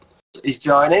is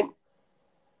joining.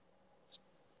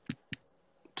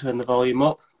 Turn the volume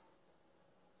up.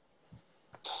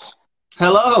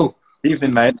 Hello.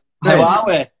 Evening, mate. How are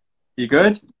we? You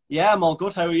good? Yeah, I'm all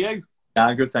good. How are you? Yeah,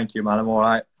 I'm good, thank you, man. I'm all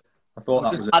right. I thought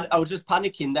I was just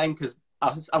panicking then because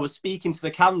I was speaking to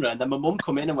the camera and then my mum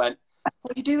come in and went,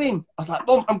 "What are you doing?" I was like,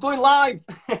 "Mum, I'm going live."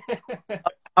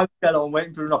 I'm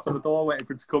waiting for a knock on the door, waiting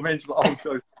for it to come in. She's like, "Oh,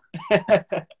 sorry."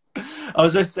 I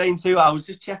was just saying too, I was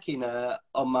just checking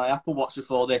on my Apple Watch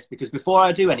before this, because before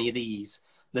I do any of these,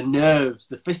 the nerves,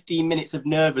 the 15 minutes of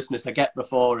nervousness I get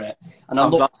before it, and I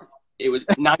looked, it was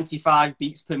 95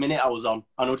 beats per minute I was on,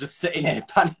 and I was just sitting here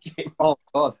panicking. Oh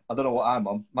God, I don't know what I'm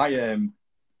on. My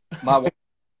watch is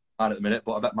fine at the minute,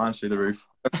 but I bet mine's through the roof.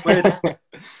 It's weird.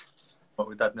 But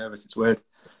we're dead nervous. It's weird.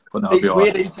 But no, It's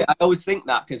weird, right. Isn't it? I always think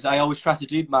that because I always try to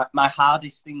do my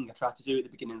hardest thing. I try to do at the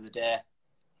beginning of the day.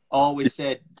 Always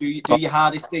said, do your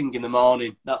hardest thing in the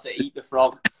morning. That's it, eat the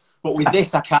frog. But with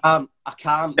this, I can't.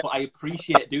 But I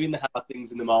appreciate doing the hard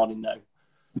things in the morning now.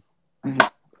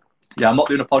 Yeah, I'm not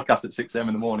doing a podcast at 6 a.m.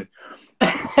 in the morning.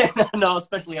 No,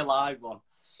 especially a live one.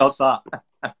 Not that.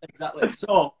 Exactly.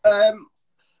 So,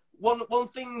 one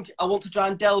thing I want to try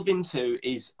and delve into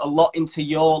is a lot into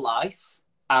your life,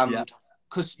 and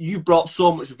because you brought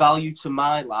so much value to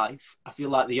my life, I feel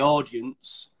like the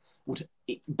audience would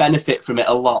benefit from it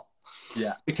a lot.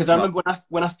 Yeah. Because I remember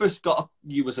when I first got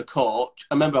you as a coach,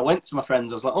 I remember I went to my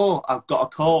friends, I was like, "Oh, I've got a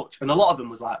coach." And a lot of them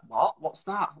was like, "What? What's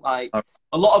that?" Like,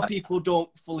 a lot of people don't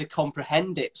fully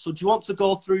comprehend it. So do you want to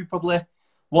go through probably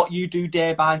what you do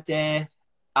day by day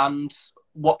and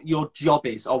what your job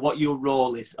is or what your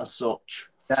role is as such?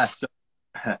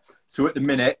 Yeah, so at the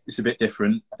minute, it's a bit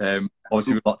different.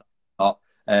 Obviously, we've got that.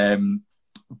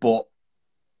 But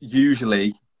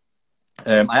usually,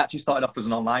 I actually started off as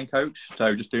an online coach,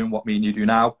 so just doing what me and you do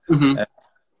now. Mm-hmm.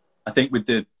 I think with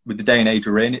the day and age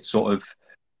we're in, it's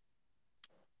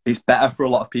better for a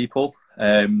lot of people,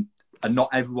 and not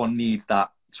everyone needs that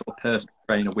sort of personal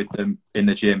trainer with them in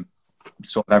the gym,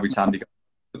 sort of every time they go.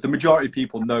 But the majority of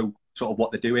people know sort of what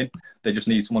they're doing. They just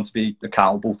need someone to be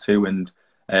accountable to and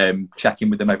check in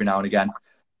with them every now and again.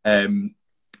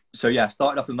 So yeah,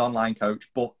 started off as an online coach,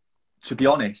 but to be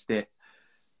honest, it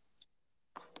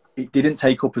didn't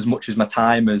take up as much as my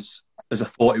time as I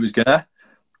thought it was gonna.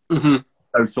 Mm-hmm.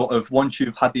 So sort of once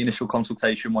you've had the initial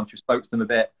consultation, once you've spoke to them a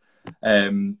bit,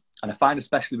 and I find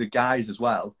especially with guys as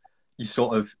well,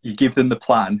 you give them the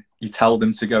plan, you tell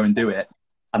them to go and do it,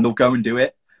 and they'll go and do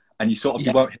it, and you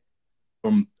won't hit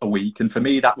from a week. And for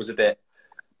me, that was a bit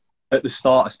at the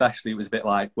start, especially, it was a bit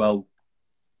like, well,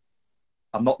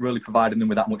 I'm not really providing them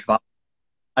with that much value.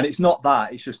 And it's not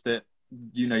that; it's just that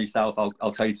you know yourself.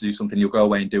 I'll tell you to do something, you'll go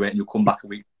away and do it, and you'll come back a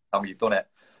week and tell me you've done it.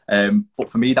 But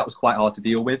for me, that was quite hard to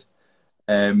deal with.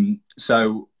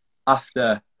 So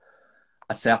after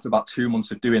about 2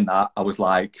 months of doing that, I was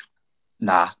like,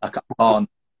 nah, I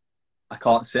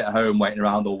can't sit at home waiting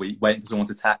around all week, waiting for someone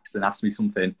to text and ask me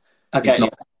something. Okay. It's not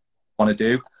what I want to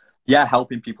do. Yeah,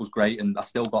 helping people's great, and I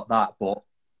still got that. But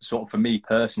sort of for me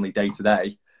personally, day to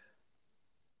day,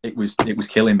 it was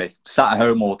killing me. Sat at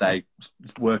home all day,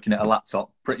 working at a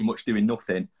laptop, pretty much doing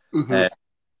nothing. Mm-hmm.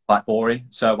 Quite boring.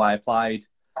 So I applied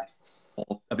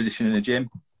for a position in a gym.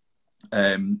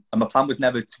 And my plan was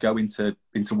never to go into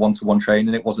one-to-one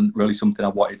training. It wasn't really something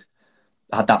I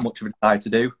had that much of a desire to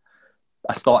do.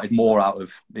 It started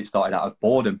out of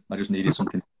boredom. I just needed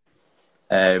something.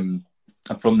 And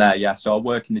from there, yeah. So I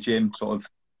work in the gym sort of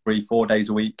 3-4 days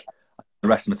a week. The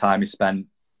rest of my time is spent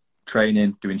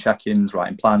training, doing check-ins,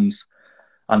 writing plans,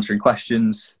 answering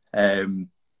questions, and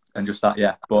just that,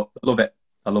 yeah. But I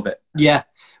love it. Yeah,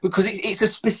 because it's a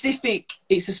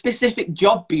specific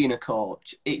job being a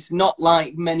coach. It's not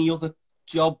like many other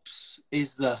jobs,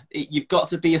 is there? You've got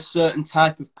to be a certain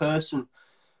type of person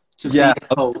to be a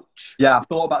coach. Yeah, I've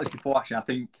thought about this before, actually. I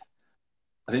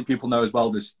think people know as well,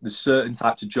 there's certain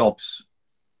types of jobs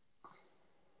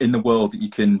in the world that you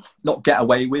can not get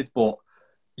away with, but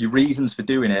your reasons for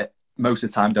doing it most of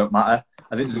the time don't matter.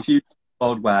 I think there's a few in the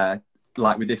world where,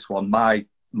 like with this one, my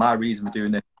reason for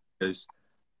doing this is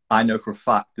I know for a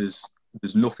fact there's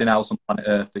nothing else on planet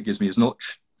Earth that gives me as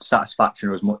much satisfaction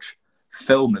or as much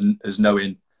fulfillment as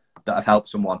knowing that I've helped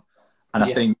someone. And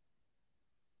I think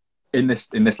in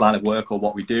this line of work, or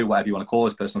what we do, whatever you want to call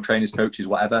us, personal trainers, coaches,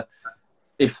 whatever,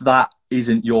 if that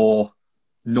isn't your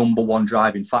number one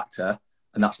driving factor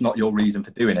and that's not your reason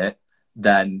for doing it,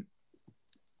 then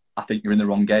I think you're in the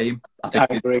wrong game. I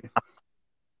agree.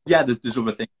 Yeah, there's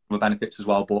other things, other benefits as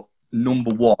well, but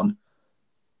number one,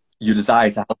 your desire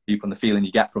to help people and the feeling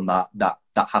you get from that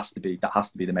has to be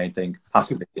the main thing. Has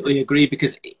to be. I completely agree,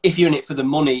 because if you're in it for the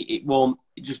money,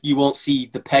 you won't see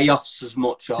the payoffs as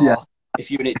much. Or if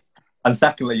you're in it, and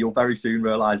secondly, you'll very soon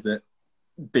realise that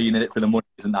being in it for the money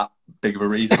isn't that big of a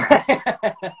reason.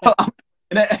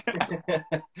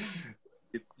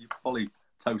 You're fully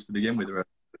toast to begin with. Right?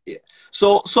 Yeah.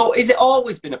 So is it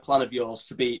always been a plan of yours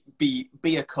to be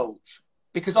a coach?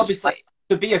 Because obviously,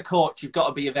 to be a coach, you've got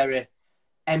to be a very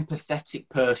empathetic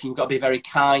person. You've got to be very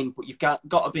kind, but you've got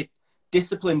to be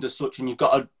disciplined as such, and you've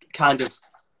got to kind of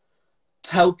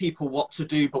tell people what to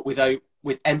do, but with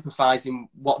empathizing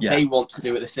what they want to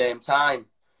do at the same time.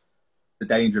 The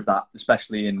danger of that,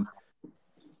 especially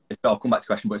I'll come back to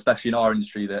the question, but especially in our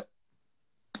industry, that,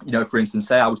 you know, for instance,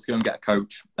 say I was to go and get a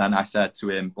coach and I said to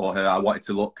him or her, I wanted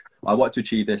to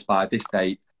achieve this by this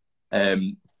date.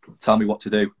 Tell me what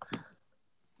to do.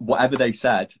 Whatever they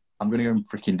said, I'm going to go and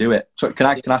freaking do it. So can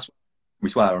I ask, we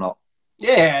swear or not?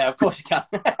 Yeah, of course you can.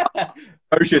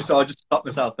 So I just stopped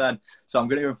myself then. So I'm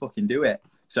going to go and fucking do it.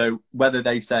 So whether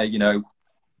they say, you know,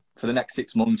 for the next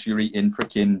 6 months, you're eating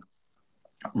freaking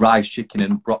rice, chicken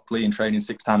and broccoli and training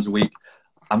 6 times a week,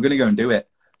 I'm going to go and do it.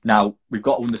 Now, we've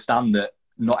got to understand that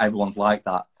not everyone's like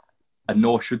that, and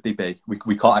nor should they be.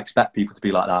 We can't expect people to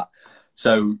be like that.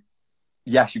 So,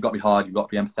 yes, you've got to be hard, you've got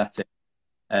to be empathetic.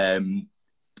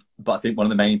 But I think one of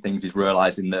the main things is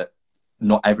realising that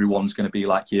not everyone's going to be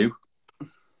like you.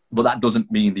 But that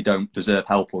doesn't mean they don't deserve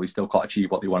help or they still can't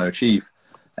achieve what they want to achieve.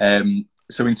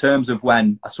 So in terms of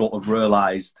when I sort of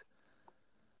realised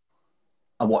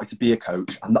I wanted to be a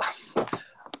coach, I'm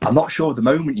not sure of the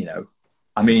moment, you know.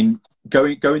 I mean,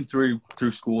 going through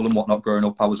school and whatnot, growing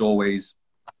up, I was always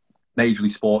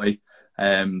majorly sporty.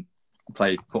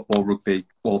 Played football, rugby,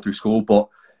 all through school. But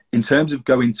in terms of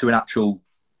going to an actual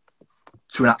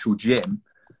gym,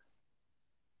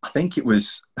 I think it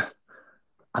was,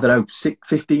 I don't know,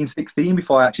 15, 16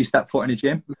 before I actually stepped foot in a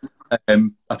gym.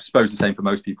 I suppose the same for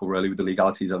most people, really, with the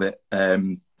legalities of it.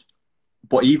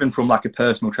 But even from like a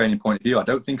personal training point of view, I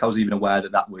don't think I was even aware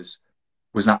that was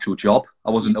an actual job.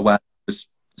 I wasn't aware it was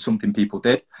something people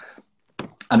did.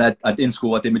 And in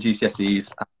school, I did my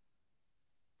GCSEs.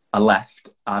 I left,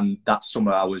 and that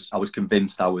summer I was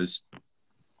convinced I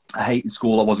hated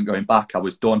school. I wasn't going back. I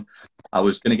was done. I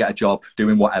was going to get a job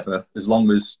doing whatever. As long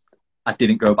as I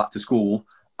didn't go back to school,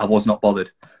 I was not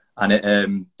bothered. And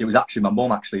it was actually my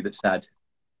mum actually that said,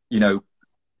 you know,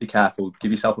 be careful,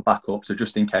 give yourself a backup. So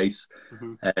just in case,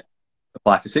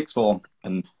 apply for sixth form.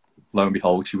 And lo and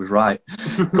behold, she was right.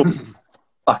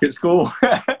 Back at school.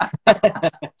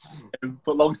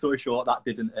 But long story short, that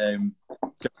didn't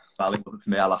go well. It wasn't for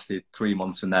me. I lasted 3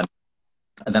 months and then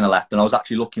I left. And I was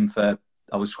actually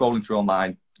I was scrolling through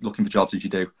online, looking for jobs as you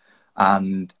do.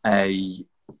 And a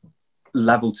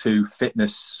level 2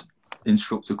 fitness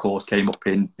instructor course came up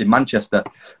in Manchester,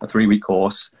 a 3-week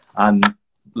course. And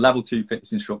level 2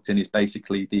 fitness instructing is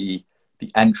basically the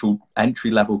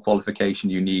entry level qualification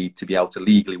you need to be able to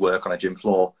legally work on a gym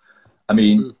floor. I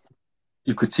mean,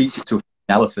 you could teach it to an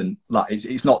elephant. Like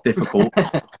it's not difficult.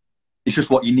 It's just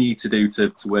what you need to do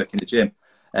to work in the gym.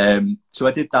 So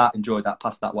I did that, enjoyed that,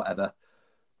 passed that, whatever.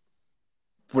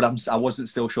 But I wasn't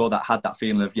still sure that I had that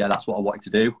feeling of, yeah, that's what I wanted to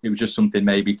do. It was just something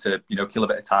maybe to, you know, kill a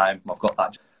bit of time. I've got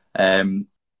that. And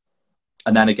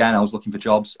then again, I was looking for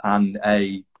jobs, and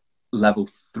a level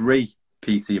 3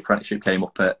 PT apprenticeship came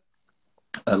up at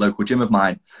a local gym of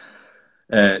mine.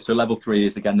 So level 3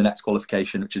 is, again, the next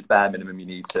qualification, which is the bare minimum you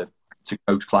need to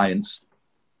coach clients.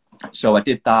 So I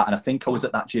did that, and I think I was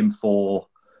at that gym for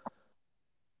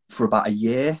about a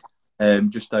year.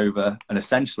 Just over, and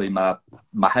essentially my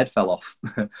head fell off.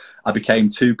 I became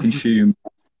too consumed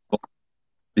with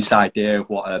this idea of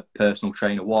what a personal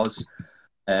trainer was.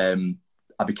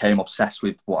 I became obsessed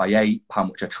with what I ate, how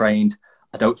much I trained.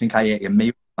 I don't think I ate a meal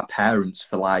with my parents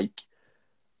for like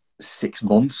 6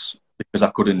 months because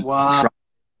I couldn't. Wow.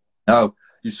 No,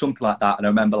 it was something like that. And I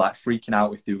remember like freaking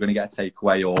out if they were going to get a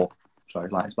takeaway or, sorry,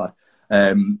 like it's bad.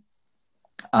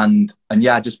 And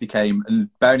yeah, I just became, and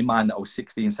bearing in mind that I was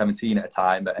 16, 17 at a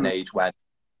time, at an age when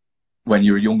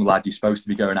you're a young lad, you're supposed to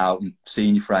be going out and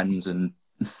seeing your friends and,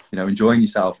 you know, enjoying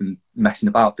yourself and messing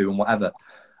about, doing whatever.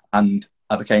 And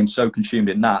I became so consumed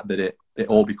in that it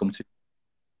all became too.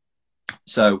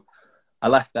 So I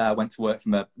left there, went to work for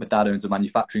my dad owns a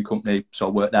manufacturing company. So I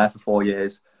worked there for 4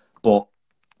 years. But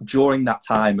during that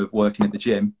time of working at the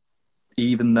gym,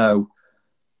 even though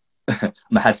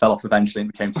my head fell off eventually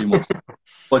and became too much,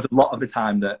 was a lot of the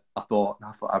time that I thought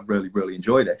I really, really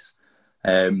enjoy this.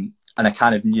 And I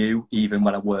kind of knew, even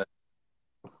when I worked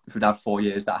for Dad 4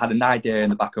 years, that I had an idea in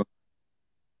the back of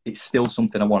it's still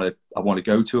something I want to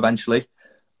go to eventually.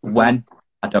 When,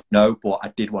 I don't know, but I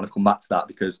did want to come back to that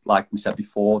because, like we said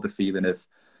before, the feeling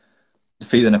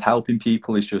of helping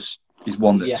people is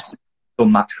one that's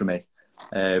unmatched for me.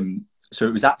 So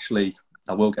it was actually,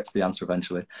 I will get to the answer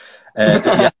eventually.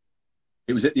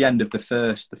 It was at the end of the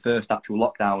first actual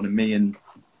lockdown, and me and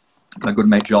my good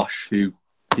mate Josh, who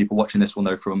people watching this will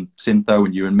know from Syntho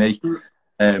and you and me,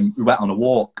 we went on a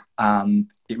walk, and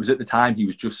it was at the time he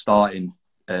was just starting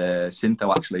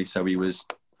Syntho actually, so he was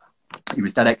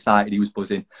dead excited, he was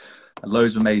buzzing, had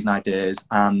loads of amazing ideas,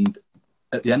 and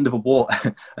at the end of the walk,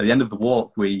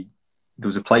 there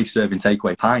was a place serving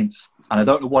takeaway pints, and I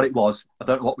don't know what it was, I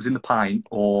don't know what was in the pint,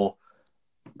 or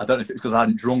I don't know if it's because I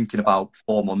hadn't drunk in about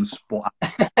 4 months, but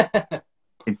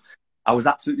I was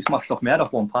absolutely smashed off my head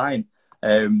off one pint.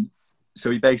 So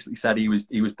he basically said he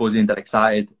was buzzing, dead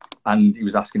excited, and he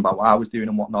was asking about what I was doing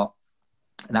and whatnot.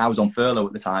 And I was on furlough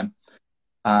at the time,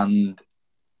 and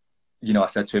you know, I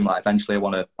said to him, like, eventually I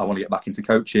want to get back into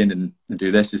coaching and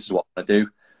do this. This is what I do.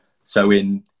 So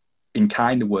in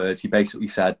kind of words, he basically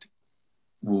said,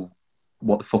 "Well,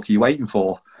 what the fuck are you waiting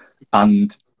for?"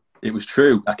 And it was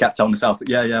true. I kept telling myself that,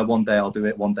 yeah, one day I'll do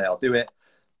it. One day I'll do it.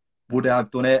 Would I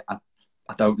have done it? I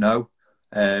don't know.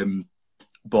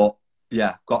 But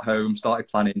yeah, got home, started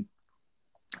planning,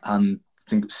 and I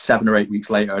think it was 7 or 8 weeks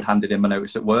later, I'd handed in my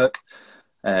notice at work,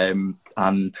 and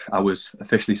I was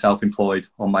officially self-employed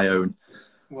on my own.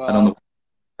 Wow. And on the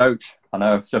coach. I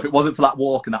know. So if it wasn't for that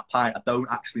walk and that pint, I don't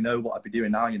actually know what I'd be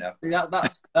doing now. You know. Yeah,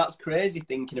 that's crazy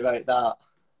thinking about that.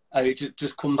 How it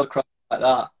just comes across like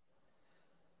that.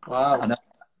 Wow. I know.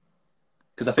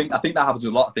 Because I think that happens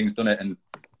with a lot of things, doesn't it? And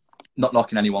not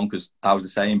knocking anyone, because I was the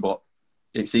same, but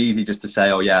it's easy just to say,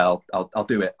 "Oh yeah, I'll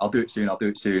do it. I'll do it soon. I'll do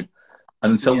it soon."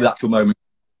 And until the actual moment,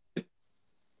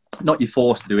 not you're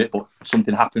forced to do it, but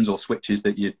something happens or switches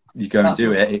that you go and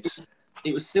do it.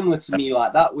 It was similar to me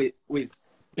like that with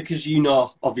because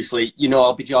obviously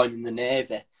I'll be joining the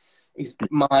Navy.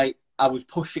 I was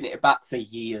pushing it back for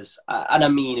years, and I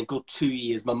mean a good 2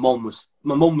 years. My mum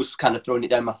was kind of throwing it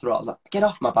down my throat. I was like, "Get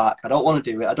off my back! I don't want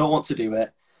to do it. I don't want to do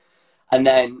it." And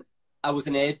then I was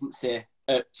an agency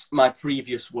at my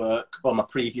previous work, or my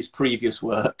previous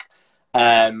work,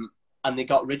 and they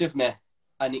got rid of me.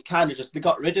 And it kind of they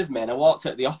got rid of me, and I walked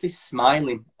out of the office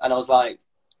smiling, and I was like,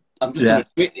 "I'm just going to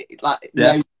do it. Like,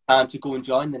 now's the time to go and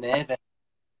join the Navy."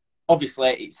 Obviously,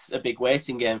 it's a big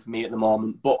waiting game for me at the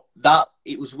moment, but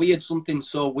it was weird. Something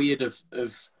so weird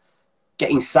of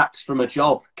getting sacked from a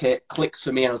job clicks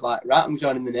for me, and I was like, "Right, I'm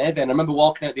joining the Navy." And I remember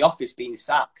walking out of the office being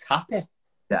sacked, happy.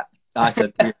 Yeah, I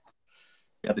said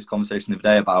we had this conversation the other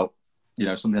day about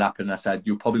something happened, and I said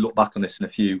you'll probably look back on this in a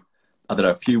few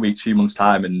weeks, few months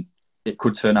time, and it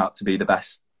could turn out to be the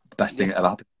best thing that ever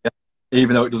happened.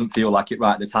 Even though it doesn't feel like it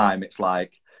right at the time, it's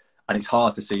like, and it's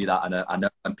hard to see that. And I know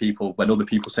when other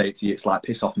people say it to you, it's like,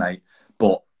 piss off, mate.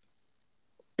 But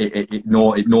it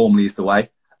normally is the way,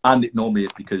 and it normally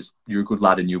is because you're a good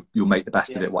lad and you'll make the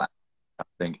best of it. Whatever, I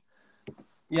think.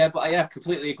 Yeah, but I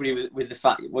completely agree with the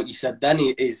fact what you said then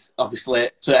is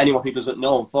obviously, for anyone who doesn't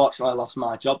know, unfortunately I lost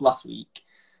my job last week.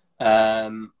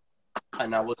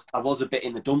 And I was a bit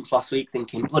in the dumps last week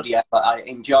thinking, bloody hell, I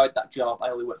enjoyed that job. I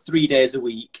only worked 3 days a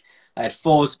week. I had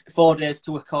four days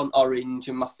to work on Orange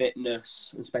and my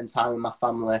fitness and spend time with my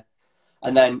family.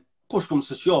 And then push comes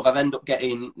to shove, I've ended up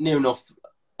getting near enough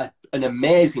an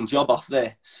amazing job off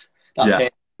this. That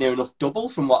paid near enough double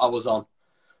from what I was on.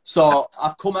 So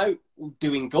I've come out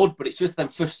doing good, but it's just them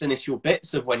first initial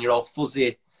bits of when you're all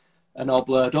fuzzy and all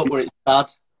blurred up where it's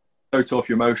bad. So tough,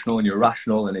 you're emotional and you're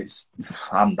irrational, and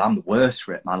I'm the worst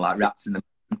for it, man, like reacting to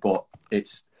them. But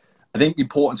I think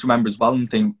important to remember as well, and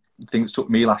thing that took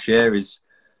me last year is,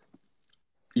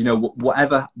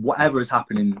 whatever is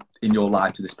happening in your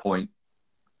life to this point,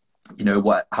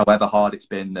 however hard it's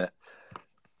been, that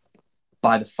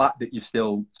by the fact that you've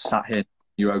still sat here,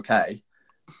 you're okay,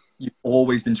 you've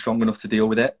always been strong enough to deal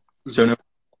with it. So no matter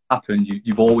what happened,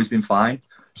 you've always been fine.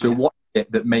 So what is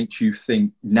it that makes you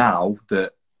think now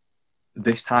that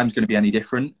this time's going to be any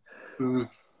different?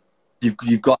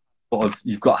 You've got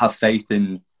to have faith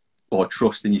in, or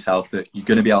trust in yourself, that you're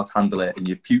going to be able to handle it, and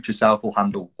your future self will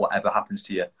handle whatever happens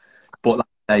to you. But like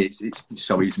I say, it's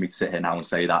so easy for me to sit here now and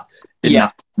say that. In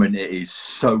that moment, it is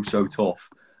so tough.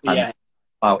 And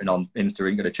outing on Insta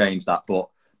ain't going to change that. But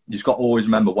you just got to always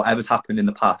remember, whatever's happened in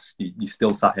the past, you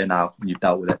still sat here now and you've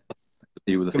dealt with it.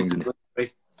 Deal with the things in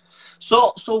it.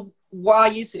 So why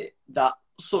is it that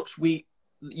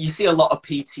you see a lot of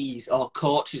PTs or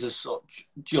coaches as such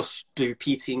just do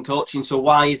PT and coaching? So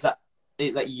why is that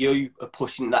you are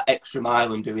pushing that extra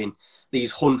mile and doing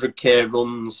these 100k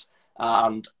runs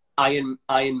and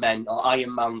Ironmen or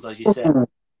Ironmans, as you say?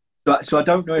 So I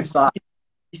don't know if that.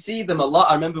 You see them a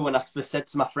lot. I remember when I first said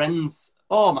to my friends,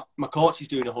 "Oh, my coach is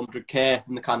doing 100k,"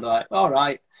 and they're kind of like, "All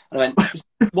right." And I went, "Just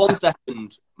 1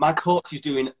 second. My coach is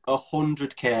doing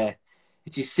 100k.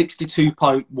 It is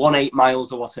 62.18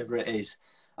 miles or whatever it is."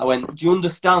 I went, "Do you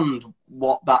understand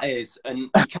what that is?" And you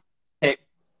can't take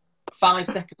 5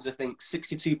 seconds to think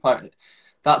 62 point.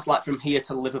 That's like from here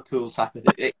to Liverpool type of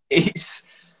thing. It's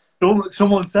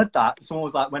Someone said that. Someone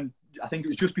was like, when I think it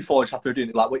was just before, just after doing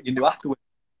it, like, what you can do afterwards.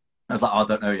 I was like, oh, I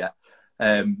don't know yet.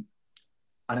 And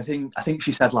I think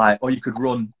she said like, oh, you could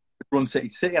run city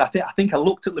to city. And I think I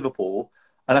looked at Liverpool,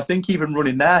 and I think even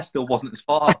running there still wasn't as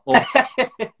far.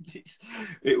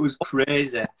 It was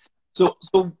crazy. So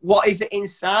what is it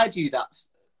inside you that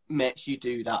makes you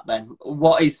do that then?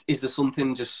 What is there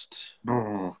something just?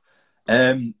 I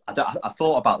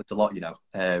thought about this a lot, you know,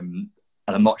 and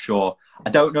I'm not sure. I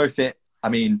don't know if it. I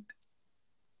mean,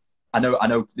 I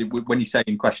know when you say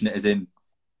in question it as in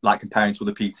like comparing to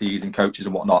other PTs and coaches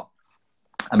and whatnot.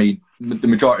 I mean, the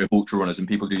majority of ultra runners and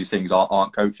people who do these things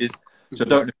aren't coaches, so I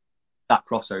don't know that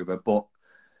crossover. But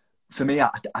for me, I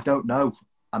don't know.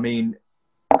 I mean,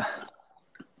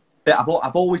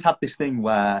 I've always had this thing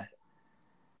where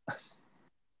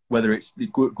whether it's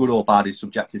good or bad is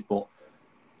subjective, but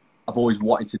I've always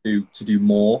wanted to do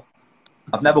more.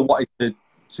 I've never wanted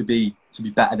to be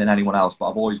better than anyone else, but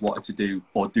I've always wanted to do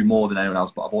more than anyone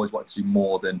else. But I've always wanted to do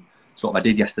more than sort of I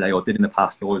did yesterday or did in the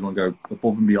past. I always want to go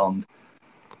above and beyond.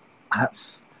 I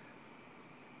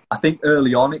think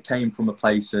early on it came from a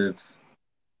place of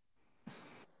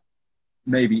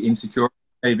maybe insecurity,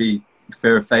 maybe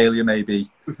fear of failure, maybe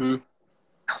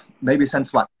maybe a sense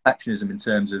of like perfectionism in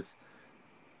terms of,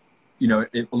 you know,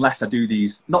 unless I do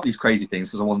not these crazy things,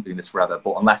 because I wasn't doing this forever,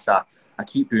 but unless I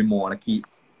keep doing more and I keep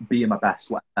being my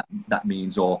best, what that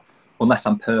means, or unless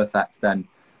I'm perfect, then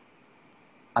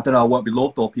I don't know, I won't be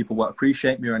loved or people won't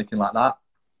appreciate me or anything like that.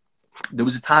 There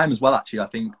was a time as well, actually, I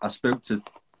think I spoke to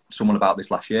someone about this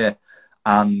last year,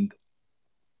 and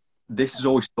this has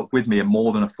always stuck with me and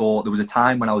more than I thought. There was a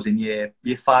time when I was in year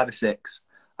 5 or 6,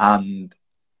 and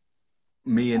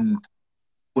me and a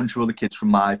bunch of other kids from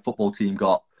my football team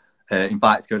got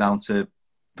invited to go down for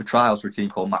trials for a team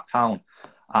called Mactown.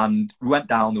 And we went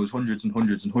down, there was hundreds and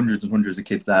hundreds and hundreds and hundreds of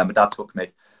kids there. My dad took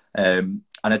me, and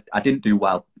I didn't do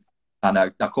well. And I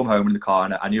come home in the car,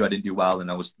 and I knew I didn't do well,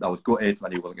 and I was gutted. I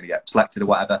knew I wasn't going to get selected or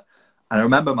whatever. And I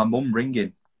remember my mum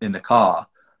ringing in the car,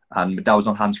 and my dad was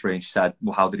on hands-free, and she said,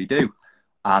 "Well, how did he do?"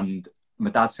 And my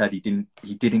dad said he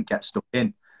didn't get stuck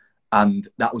in, and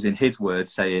that was in his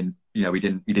words, saying, you know, he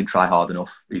didn't try hard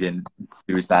enough, he didn't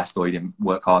do his best, or he didn't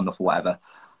work hard enough, or whatever.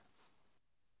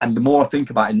 And the more I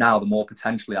think about it now, the more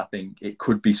potentially I think it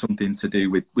could be something to do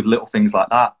with little things like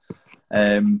that.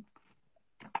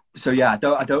 So yeah, I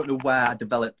don't know where I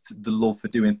developed the love for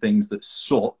doing things that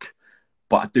suck,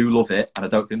 but I do love it, and I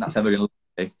don't think that's ever going to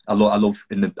leave me. I love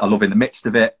in the midst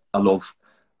of it. I love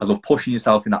pushing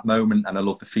yourself in that moment, and I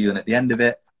love the feeling at the end of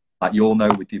it. Like you all know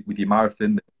with your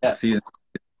marathon, the feeling.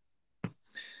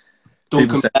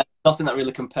 Nothing that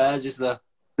really compares, is there?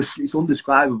 It's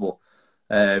undescribable.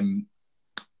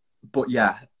 But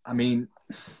yeah, I mean,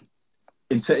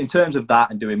 in terms of that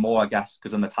and doing more, I guess,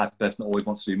 because I'm the type of person that always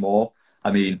wants to do more. I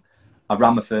mean, I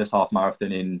ran my first half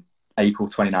marathon in April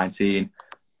 2019.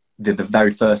 Did the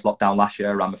very first lockdown last year,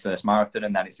 I ran my first marathon,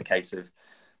 and then it's a case of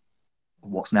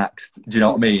what's next? Do you know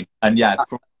what I mean? And yeah.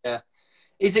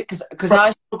 Is it because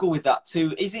I struggle with that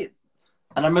too? Is it?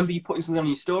 And I remember you putting something on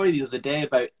your story the other day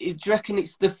about, do you reckon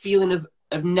it's the feeling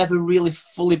of never really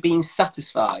fully being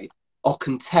satisfied or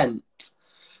content?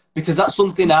 Because that's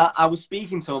something I was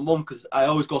speaking to my mum, because I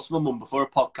always go to my mum before a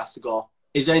podcast to go,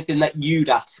 is there anything that you'd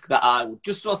ask that I would,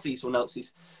 just so I see someone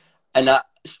else's? And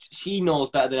she knows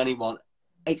better than anyone.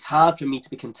 It's hard for me to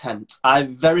be content. I've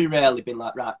very rarely been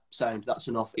like, right, sound, that's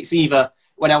enough. It's either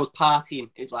when I was partying,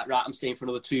 it's like, right, I'm staying for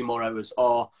another 2 more hours.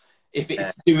 Or if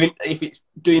it's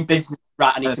doing business,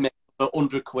 right, I need to make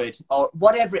 £100, or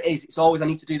whatever it is. It's always, I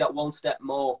need to do that one step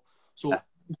more. So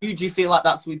do you feel like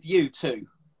that's with you too?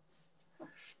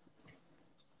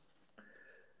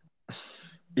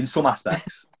 In some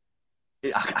aspects.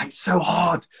 It's so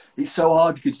hard. It's so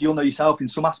hard because you'll know yourself. In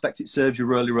some aspects, it serves you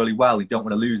really, really well. You don't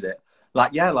want to lose it.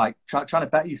 Like trying to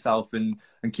better yourself and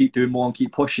keep doing more and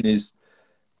keep pushing is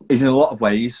in a lot of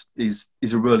ways is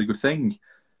a really good thing.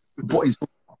 But in some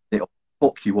ways, it'll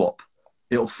fuck you up.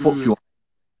 It'll fuck you up.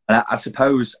 And I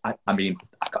suppose I mean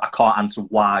I can't answer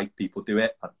why people do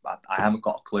it. I haven't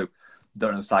got a clue.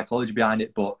 Don't know the psychology behind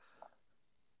it, but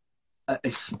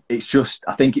it's just,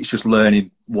 I think it's just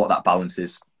learning what that balance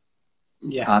is.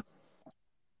 Yeah.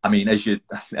 I mean, I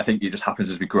think it just happens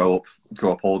as we grow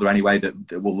up older anyway, that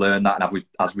we'll learn that, and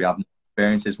as we have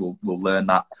experiences, we'll learn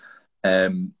that.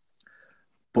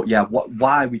 But yeah,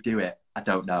 why we do it, I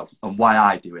don't know, and why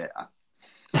I do it.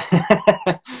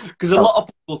 Because a lot of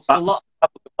people,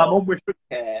 my mum would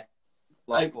care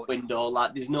out the window,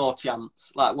 like there's no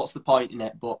chance. Like, what's the point in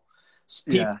it? But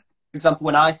people, for example,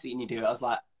 when I seen you do it, I was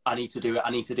like, I need to do it,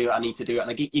 I need to do it, I need to do it,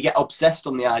 and you get obsessed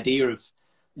on the idea of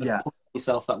pushing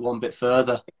yourself that one bit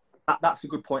further. That's a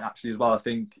good point actually as well. I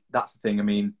think that's the thing. I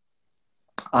mean,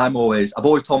 I've always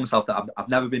told myself that I've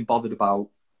never been bothered about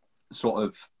sort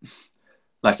of,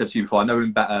 like I said to you before, I've never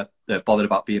been bothered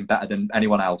about being better than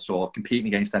anyone else or competing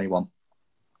against anyone.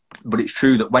 But it's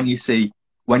true that when you see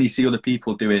other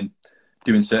people doing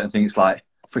certain things, like,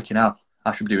 freaking hell,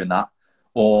 I should be doing that.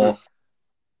 Or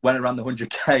when I ran the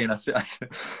 100k and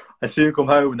I soon come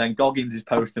home and then Goggins is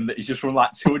posting that he's just run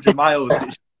like 200 miles.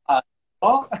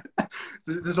 What?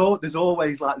 There's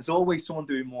always someone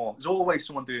doing more. There's always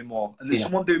someone doing more, and there's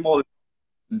someone doing more.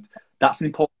 And that's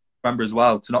important to remember as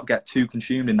well, to not get too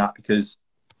consumed in that, because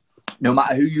no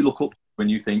matter who you look up to when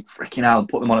you think freaking hell,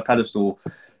 put them on a pedestal,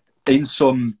 in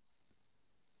some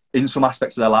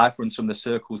aspects of their life or in some of the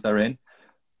circles they're in,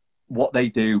 what they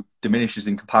do diminishes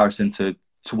in comparison to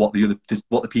what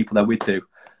the people they're with do.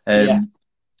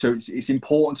 So it's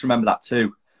important to remember that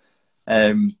too.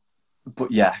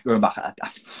 But yeah, going back,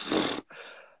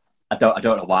 I don't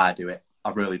know why I do it.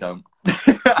 I really don't.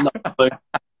 Not a clue.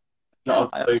 Not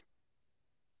a clue.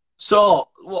 So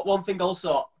one thing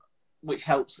also which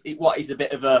helps, what is a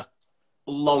bit of a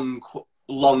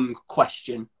long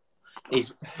question,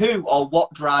 is who or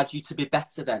what drives you to be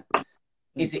better then?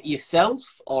 Is it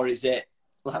yourself, or is it,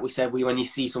 like we said, when you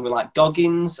see something like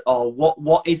Goggins, or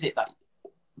what is it that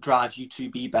drives you to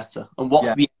be better, and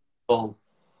what's the goal?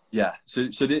 Yeah, so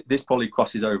this probably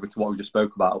crosses over to what we just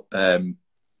spoke about.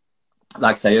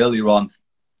 Like I say earlier on,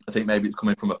 I think maybe it's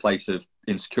coming from a place of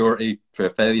insecurity, for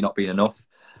failure not being enough.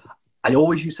 I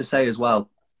always used to say as well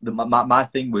that my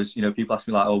thing was, people ask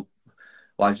me like, oh,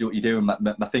 why do you do what you do?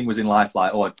 And my thing was in life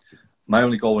like, oh, my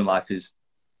only goal in life is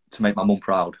to make my mum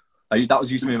proud. That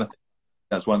was used to be my thing.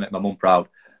 I just want to make my mum proud.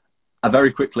 I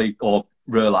very quickly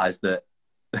realised that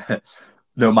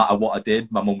no matter what I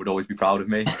did, my mum would always be proud of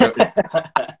me. So,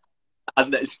 as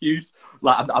an excuse,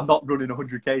 like, I'm not running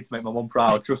 100k to make my mum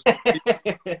proud. Trust me.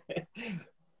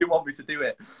 You want me to do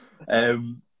it.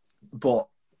 But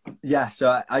yeah,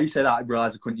 so I used to say that, I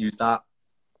realised I couldn't use that.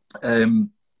 I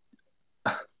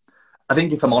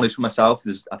think if I'm honest with myself,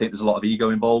 I think there's a lot of ego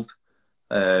involved.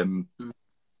 And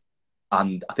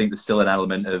I think there's still an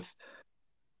element of,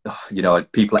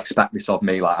 people expect this of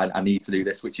me, like I need to do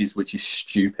this, which is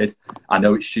stupid. I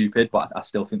know it's stupid, but I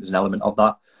still think there's an element of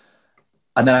that.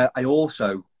 And then I know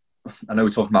we're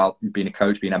talking about being a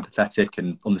coach, being empathetic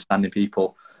and understanding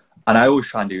people. And I always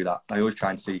try and do that. I always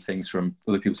try and see things from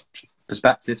other people's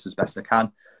perspectives as best I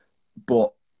can.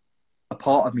 But a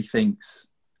part of me thinks,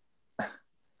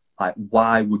 like,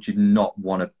 why would you not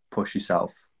want to push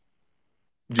yourself?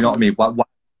 Do you know what I mean?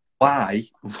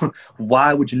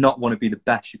 Why would you not want to be the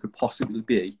best you could possibly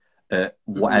be at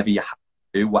whatever you have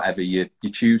to do, whatever you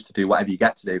choose to do, whatever you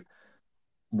get to do?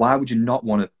 Why would you not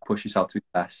want to push yourself to be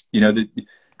the best?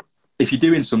 If you're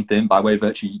doing something by way of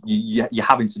virtue, you're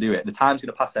having to do it. The time's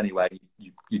going to pass anyway.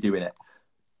 You're doing it.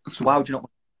 So why would you not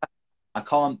want to? I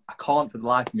can't for the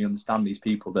life of me understand these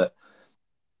people that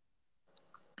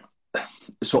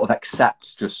sort of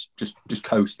accepts just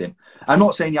coasting. I'm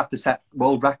not saying you have to set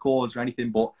world records or anything,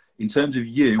 but in terms of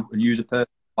you and you as a person,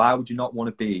 why would you not want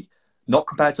to be, not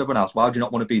compared to everyone else, why would you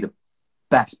not want to be the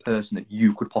best person that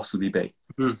you could possibly be?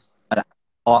 And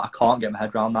I can't get my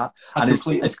head around that. And it's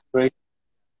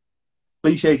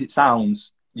cliche as it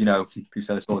sounds, we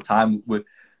say this all the time, we're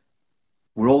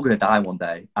all going to die one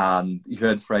day. And you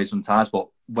heard the phrase sometimes, but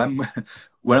when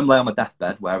I'm laying on my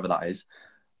deathbed, wherever that is,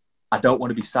 I don't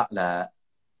want to be sat there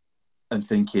and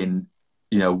thinking,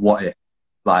 what if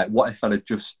I'd have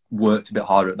just worked a bit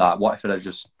harder at that? What if I'd have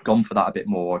just gone for that a bit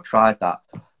more, or tried that?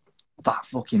 That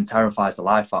fucking terrifies the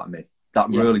life out of me. That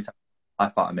really terrifies the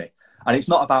life out of me. And it's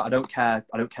not about, I don't care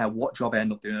what job I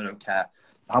end up doing. I don't care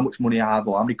how much money I have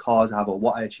or how many cars I have or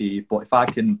what I achieve. But if I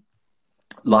can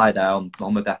lie down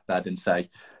on my deathbed and say,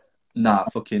 nah,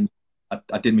 fucking,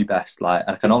 I did my best. Like,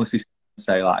 I can honestly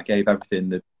say, like, I gave everything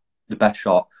the best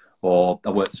shot, or I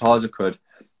worked as hard as I could,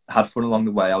 I had fun along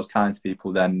the way, I was kind to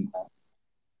people, then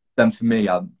for me,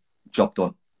 job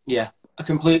done. Yeah, I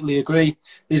completely agree.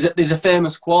 There's a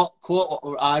famous quote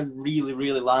I really,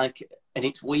 really like, and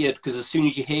it's weird because as soon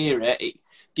as you hear it, it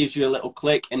gives you a little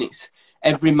click, and it's,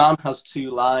 every man has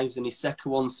two lives and his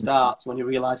second one starts when he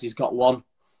realises he's got one.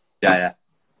 Yeah.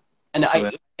 And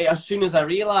as soon as I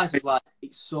realised, it's like,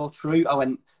 it's so true. I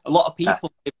went, a lot of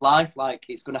people live life like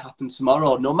it's going to happen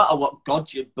tomorrow, no matter what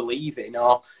God you believe in,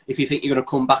 or if you think you're going to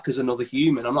come back as another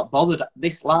human. I'm not bothered.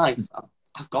 This life,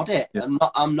 I've got it. Yeah.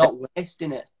 I'm not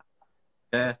wasting it.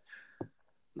 Yeah.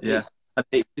 Yeah.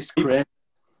 It's just crazy.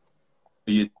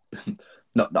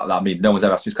 I mean, no one's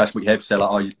ever asked me this question, but you hear people say, like,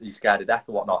 oh, you're scared of death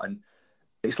or whatnot. And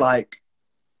it's like,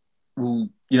 well,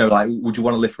 you know, like, would you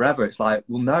want to live forever? It's like,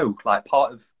 well, no. Like,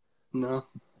 part of the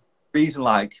reason,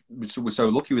 like, we're so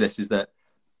lucky with this is that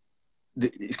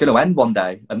it's going to end one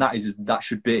day. And that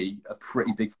should be a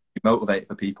pretty big motivator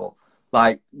for people.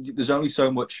 Like, there's only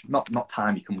so much, not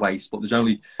time you can waste, but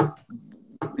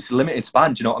it's a limited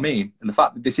span, do you know what I mean? And the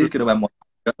fact that this is going to end one day,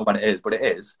 I don't know when it is, but it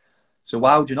is. So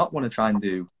why would you not want to try and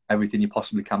do everything you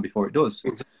possibly can before it does?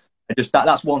 And just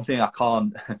that's one thing I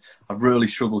really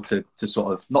struggle to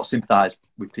sort of not sympathise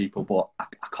with people, but I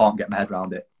can't get my head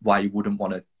around it. Why you wouldn't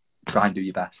want to try and do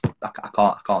your best? I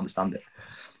can't understand it.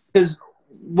 Because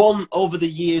over the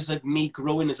years of me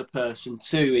growing as a person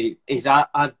too, is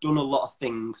I've done a lot of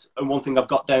things, and one thing I've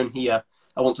got down here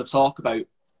I want to talk about.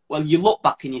 Well, you look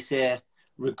back and you say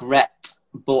regret,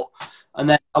 and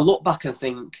then I look back and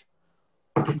think,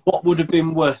 what would have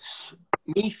been worse?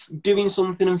 Me doing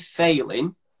something and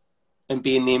failing and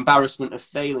being the embarrassment of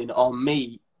failing, or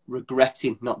me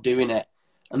regretting not doing it?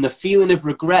 And the feeling of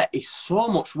regret is so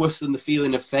much worse than the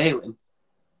feeling of failing.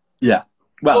 Yeah.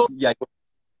 Well, yeah, I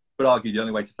would argue the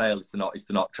only way to fail is to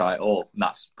not try at all. And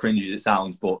that's cringy as it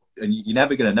sounds, but you're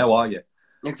never going to know, are you?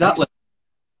 Exactly.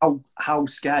 How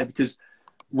scared, because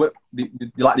the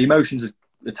emotions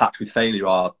attached with failure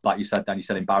are, like you said, Dan, you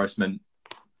said embarrassment,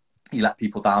 you let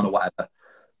people down or whatever.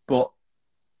 But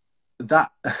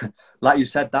that, like you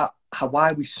said,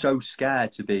 why are we so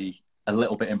scared to be a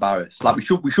little bit embarrassed? Like, we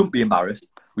shouldn't be embarrassed.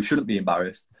 We shouldn't be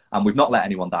embarrassed, and we've not let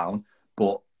anyone down.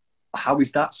 But how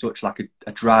is that such like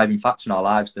a driving factor in our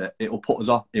lives that it will put us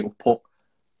off? It will put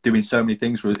doing so many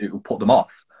things, it will put them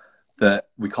off, that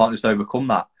we can't just overcome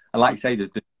that. And like you say,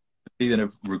 the feeling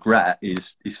of regret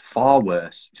is far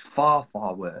worse. It's far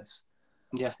worse.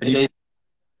 Yeah, it is.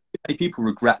 Many people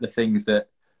regret the things that,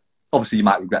 obviously you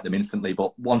might regret them instantly,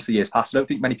 but once the years pass, I don't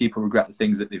think many people regret the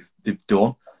things that they've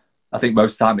done. I think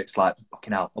most of the time it's like,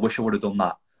 fucking hell, I wish I would have done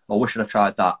that. Or I wish I'd have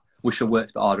tried that. Wish I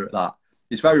worked a bit harder at that.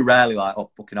 It's very rarely like,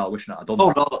 oh, fucking hell, I wish I'd done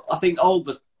that. No, I think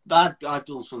I've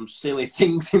done some silly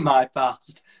things in my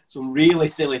past, some really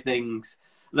silly things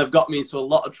that have got me into a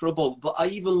lot of trouble. But I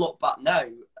even look back now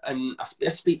and I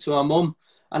speak to my mum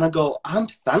and I go, I'm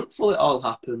thankful it all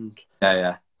happened.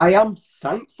 Yeah. I am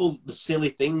thankful the silly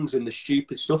things and the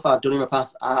stupid stuff I've done in my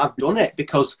past. I've done it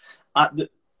because the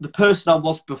person I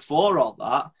was before all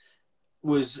that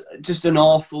was just an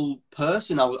awful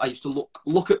person. I used to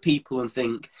look at people and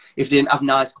think if they didn't have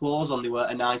nice clothes on, they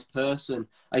weren't a nice person.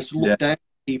 I used to look down at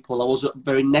people. I was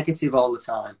very negative all the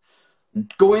time.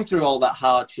 Going through all that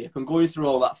hardship and going through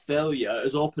all that failure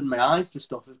has opened my eyes to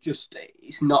stuff of just,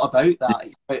 it's not about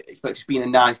that. It's about just being a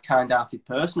nice, kind-hearted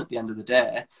person at the end of the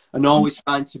day and always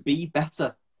trying to be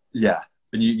better. Yeah.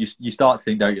 And you start to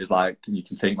think, don't you, you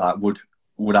can think like,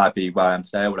 would I be where I am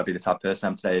today? Would I be the type of person I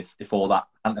am today if all that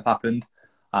hadn't have happened?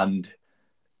 And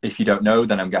if you don't know,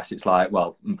 then I guess it's like,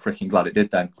 well, I'm freaking glad it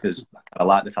did then, because I kind of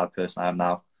like the type of person I am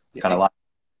now. Kind of like,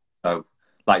 so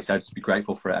like you said, just be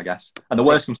grateful for it, I guess. And the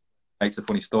worst comes makes a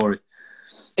funny story.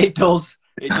 It does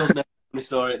make a funny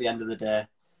story at the end of the day.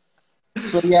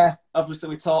 So yeah, obviously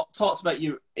we talked about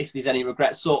you if there's any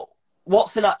regrets. So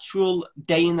what's an actual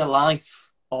day in the life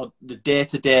or the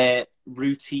day-to-day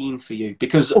routine for you?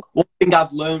 Because one thing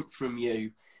I've learned from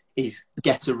you is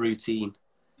get a routine.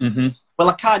 Mm-hmm. Well,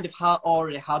 I kind of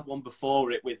already had one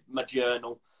before it with my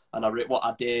journal, and I wrote what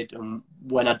I did and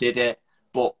when I did it,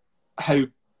 but how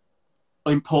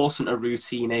important a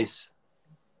routine is.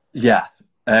 Yeah.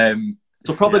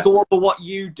 So probably go over what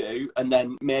you do and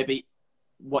then maybe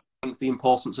what you think the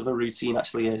importance of a routine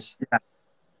actually is.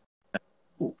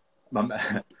 Yeah.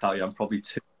 I tell you, I'm probably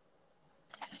too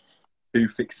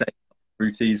fixated on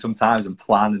routines sometimes and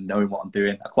plan and knowing what I'm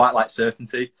doing. I quite like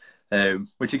certainty,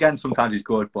 which again sometimes is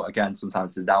good, but again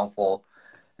sometimes is a downfall.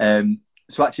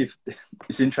 So actually,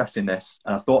 it's interesting this,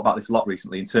 and I thought about this a lot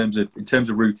recently in terms of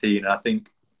routine. And I think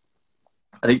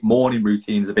morning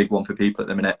routine is a big one for people at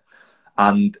the minute.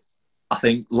 And I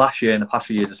think last year and the past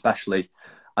few years especially,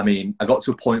 I mean, I got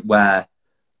to a point where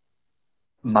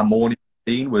my morning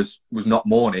routine was not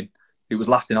morning. It was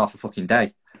lasting half a fucking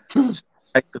day.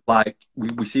 Like,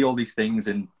 we see all these things,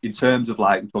 and in terms of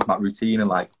like, we talk about routine and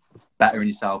like bettering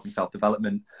yourself and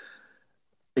self-development,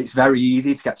 it's very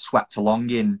easy to get swept along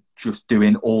in just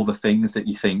doing all the things that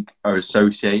you think are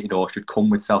associated or should come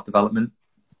with self-development.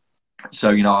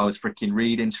 So, you know, I was freaking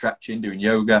reading, stretching, doing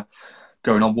yoga,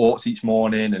 going on walks each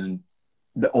morning, and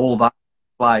all that.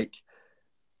 Like,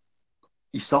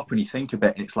 you stop and you think a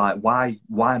bit, and it's like, why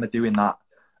am I doing that?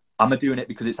 Am I doing it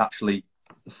because it's actually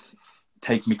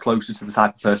taking me closer to the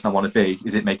type of person I want to be?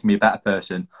 Is it making me a better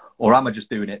person? Or am I just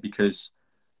doing it because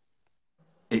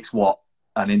it's what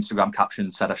an Instagram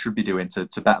caption said I should be doing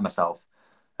to better myself?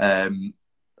 And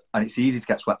it's easy to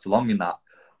get swept along in that.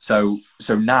 So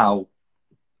now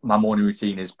my morning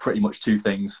routine is pretty much two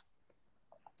things.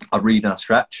 I read and I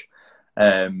stretch.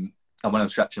 And when I'm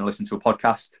stretching, I listen to a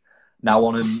podcast. Now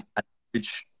on an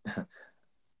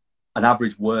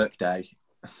average work day,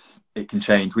 it can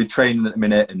change. We're training at the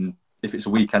minute, and if it's a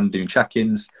weekend, doing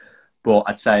check-ins. But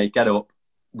I'd say get up,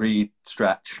 read,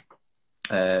 stretch,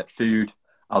 food.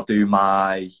 I'll do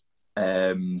my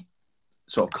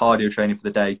sort of cardio training for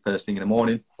the day first thing in the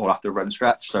morning or after a run and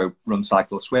stretch. So run,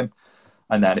 cycle, or swim.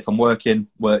 And then if I'm working,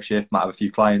 work shift, might have a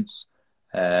few clients.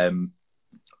 And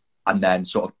then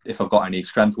sort of if I've got any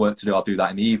strength work to do, I'll do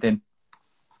that in the evening.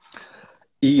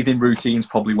 Evening routine's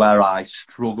probably where I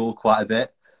struggle quite a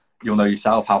bit. You'll know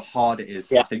yourself how hard it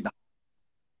is. Yeah. I think that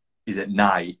is at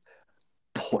night,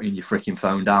 putting your freaking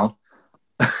phone down.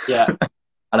 Yeah.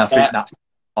 And I think that's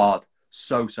hard.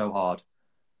 So hard.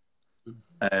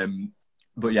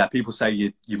 But yeah, people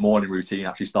say your morning routine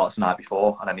actually starts the night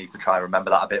before, and I need to try and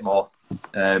remember that a bit more.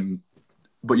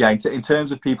 But yeah, in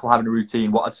terms of people having a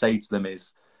routine, what I'd say to them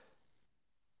is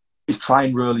try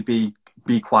and really be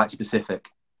quite specific.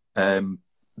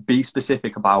 Be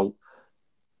specific about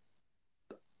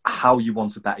how you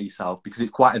want to better yourself, because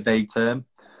it's quite a vague term.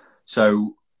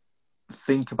 So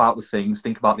think about the things,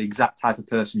 think about the exact type of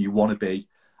person you want to be,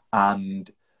 and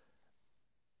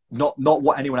not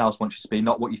what anyone else wants you to be,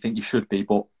 not what you think you should be,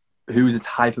 but who's the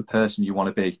type of person you want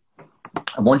to be.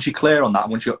 And once you're clear on that,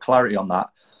 once you've got clarity on that,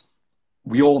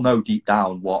 we all know deep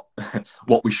down what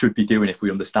we should be doing if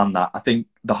we understand that. I think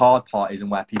the hard part is,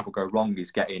 and where people go wrong,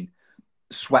 is getting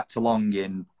swept along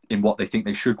in what they think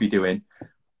they should be doing,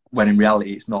 when in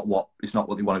reality it's not what they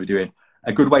want to be doing.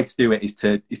 A good way to do it is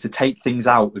to take things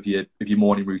out of your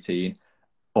morning routine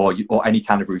or any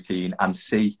kind of routine and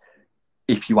see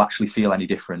if you actually feel any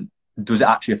different. Does it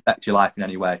actually affect your life in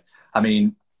any way? I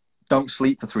mean, don't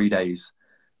sleep for 3 days.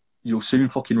 You'll soon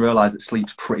fucking realise that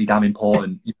sleep's pretty damn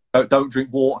important. Don't drink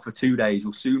water for 2 days.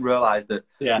 You'll soon realise that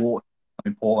water's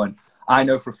important. I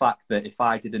know for a fact that if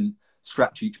I didn't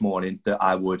stretch each morning, that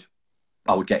I would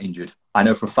get injured. I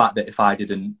know for a fact that if I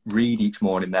didn't read each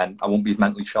morning, then I won't be as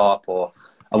mentally sharp, or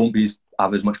I won't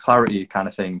have as much clarity, kind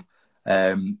of thing.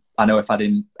 I know if I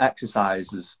didn't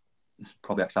exercise,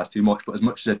 probably exercise too much, but as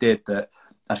much as I did, that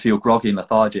I'd feel groggy and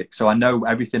lethargic. So I know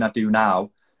everything I do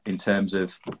now in terms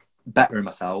of bettering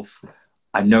myself,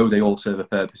 I know they all serve a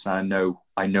purpose, and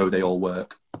I know they all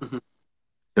work. Mm-hmm.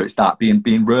 So it's that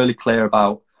being really clear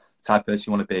about the type of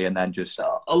person you want to be, and then just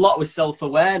a lot with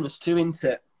self-awareness too, isn't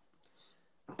it?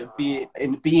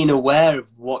 Being aware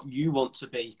of what you want to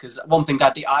be. Because one thing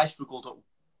I struggled at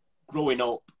growing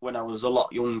up when I was a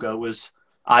lot younger was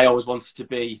I always wanted to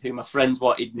be who my friends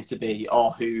wanted me to be,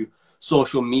 or who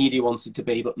social media wanted to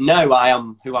be. But now I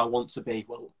am who I want to be.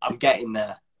 Well, I'm getting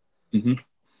there. Mm-hmm.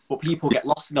 But people get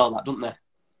lost in all that, don't they?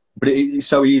 But it's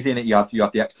so easy, innit? You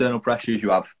have the external pressures.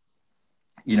 You have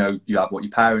what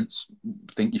your parents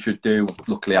think you should do.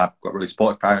 Luckily, I've got really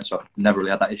supportive parents, so I've never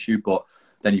really had that issue. But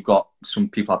then you've got some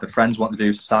people have their friends want to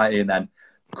do, society, and then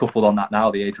coupled on that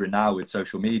now, the age we're in now with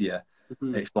social media,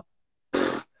 mm-hmm. It's like,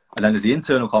 and then there's the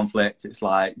internal conflict. It's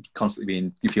like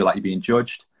constantly you feel like you're being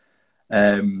judged.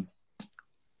 But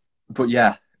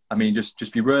yeah, I mean,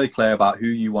 just be really clear about who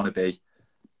you want to be,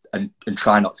 and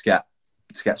try not to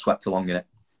get swept along in it.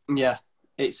 Yeah,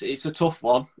 it's a tough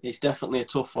one. It's definitely a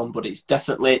tough one, but it's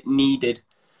definitely needed.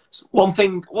 So one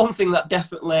thing that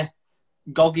definitely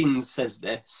Goggins says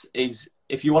this is,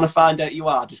 if you want to find out who you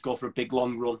are, just go for a big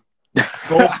long run.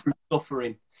 Go through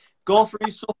suffering. Go through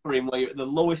suffering where you're at the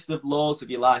lowest of lows of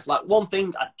your life. Like, one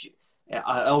thing,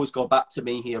 I always go back to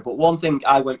me here, but one thing,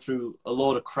 I went through a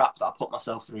load of crap that I put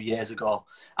myself through years ago,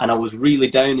 and I was really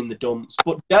down in the dumps.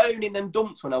 But down in them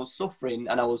dumps when I was suffering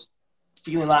and I was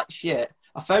feeling like shit,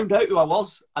 I found out who I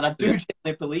was, and I do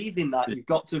genuinely believe in that. You've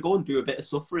got to go and do a bit of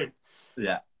suffering.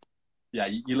 Yeah. Yeah,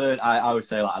 you learn. I always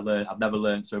say, like, I've never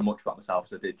learned so much about myself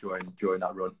as I did during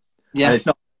that run. Yeah, and it's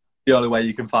not the only way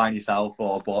you can find yourself,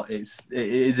 but it's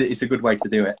a good way to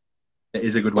do it. It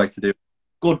is a good way to do it.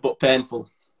 Good but painful.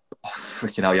 Oh,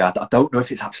 freaking hell, yeah! I don't know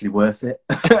if it's actually worth it.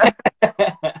 But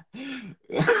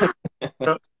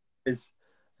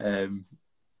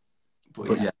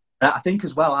yeah, I think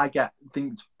as well.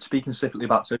 Speaking specifically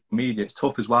about social media, it's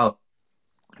tough as well,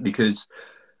 because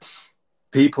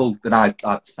people that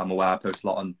I'm aware, I post a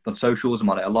lot on socials. I'm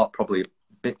on it a lot, probably a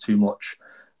bit too much.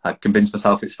 I convince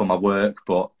myself it's for my work,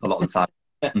 but a lot of the time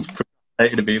I'm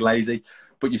frustrated to be lazy.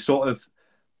 But you sort of,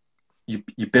 you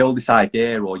build this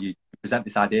idea, or you present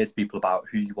this idea to people about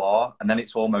who you are, and then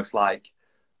it's almost like,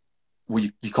 well,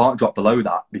 you can't drop below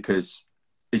that because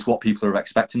it's what people are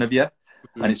expecting of you.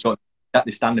 Mm-hmm. And it's sort of set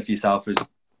this standard for yourself as,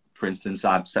 for instance,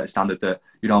 I've set a standard that,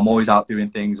 you know, I'm always out doing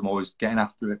things, I'm always getting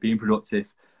after it, being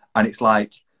productive. And it's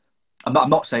like, I'm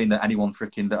not saying that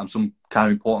that I'm some kind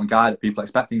of important guy that people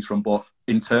expect things from, but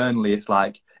internally it's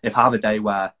like, if I have a day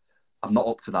where I'm not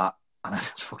up to that and I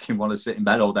just fucking want to sit in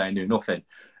bed all day and do nothing,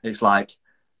 it's like,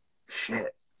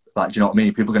 shit. Like, do you know what I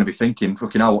mean? People are going to be thinking,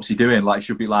 fucking hell, what's he doing? Like, it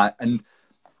should be like, and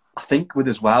I think with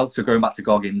as well, so going back to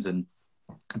Goggins, and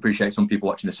I appreciate some people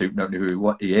watching the Soup don't know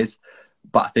what he is,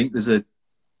 but I think there's an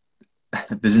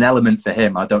element for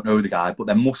him. I don't know the guy, but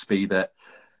there must be that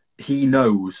he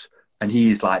knows, and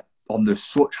he is like on the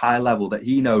such high level that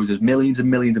he knows there's millions and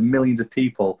millions and millions of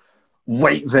people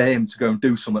waiting for him to go and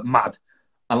do something mad.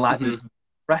 And like the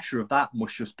pressure of that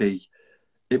must just be,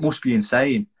 it must be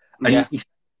insane. And yeah. He's at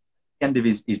the end of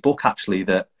his book, actually,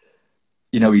 that,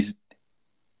 you know,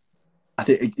 I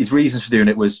think his reasons for doing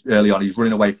it was early on, he's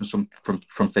running away from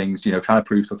things, you know, trying to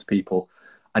prove stuff to people.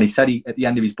 And he said at the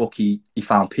end of his book, he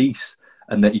found peace,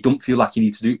 and that he don't feel like he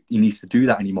needs to do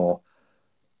that anymore.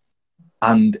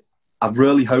 And I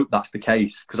really hope that's the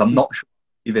case, because I'm not sure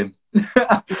of him.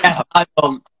 Yeah, I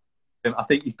don't. I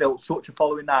think he's built such a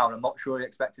following now, and I'm not sure he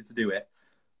expected to do it.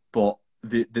 But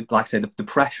like I said, the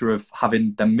pressure of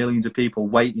having the millions of people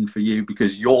waiting for you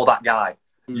because you're that guy,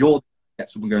 you're get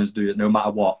someone going to do it no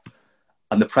matter what,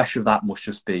 and the pressure of that must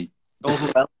just be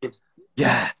overwhelming.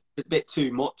 Yeah, a bit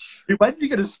too much. When's he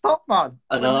going to stop, man?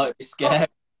 I know, it's scary.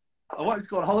 I want to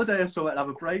go on holiday or something and have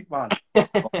a break, man.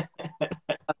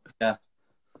 Yeah.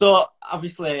 So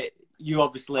obviously,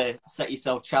 you set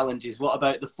yourself challenges. What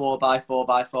about the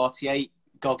 4x4x48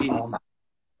 Goggins? Oh, man.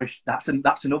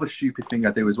 That's another stupid thing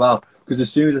I do as well. Because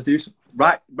as soon as I do,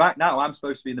 right now, I'm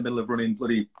supposed to be in the middle of running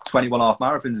bloody 21 half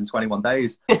marathons in 21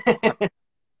 days.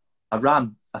 I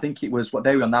ran, I think it was, what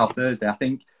day are we on now? Thursday. I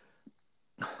think,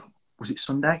 was it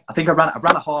Sunday? I think I ran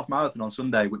a half marathon on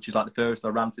Sunday, which is like the first I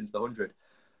ran since the 100.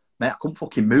 Mate, I couldn't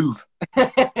fucking move.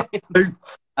 And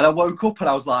I woke up and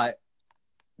I was like,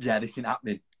 yeah, this ain't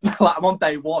happening. Like, I'm on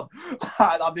day one.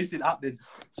 This ain't happening.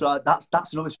 So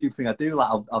that's another stupid thing I do. Like,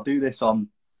 I'll do this on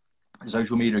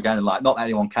social media again, and like, not that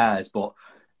anyone cares, but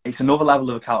it's another level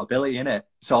of accountability, innit?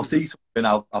 So I'll see something,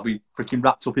 I'll be freaking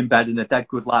wrapped up in bed in a dead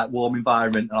good, like, warm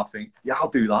environment, and I'll think, yeah, I'll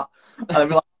do that. And I'll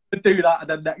be like, I'll do that, and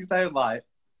then next day I'm like,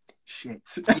 shit.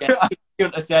 Yeah, you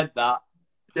couldn't have said that.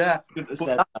 Yeah. You couldn't have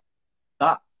said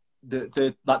that.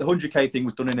 The 100k thing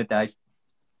was done in a day,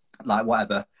 like,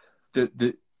 whatever.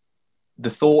 The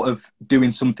thought of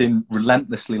doing something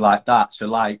relentlessly like that. So,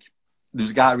 like, there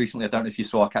was a guy recently, I don't know if you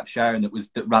saw, I kept sharing,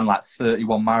 that ran like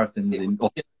 31 marathons in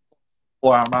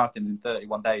 4-hour marathons in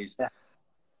 31 days. Yeah.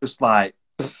 Just like,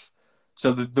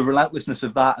 so the relentlessness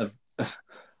of that,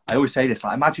 I always say this,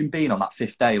 like, imagine being on that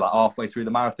 5th day, like halfway through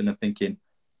the marathon, and thinking,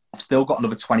 I've still got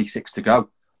another 26 to go.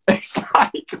 It's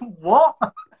like, what?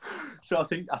 So I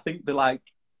think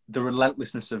the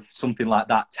relentlessness of something like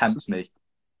that tempts me.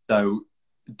 So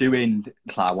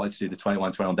I wanted to do the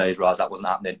 21 days, whereas that wasn't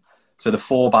happening. So the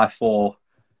 4x4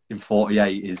 in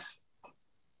 48 is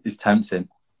tempting.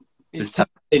 It's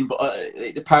tempting, but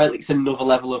apparently it's another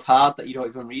level of hard that you don't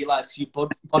even realise, because your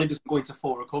body doesn't go into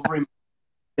full recovery.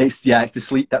 It's the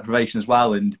sleep deprivation as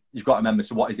well, and you've got to remember.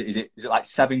 So what is it? Is it like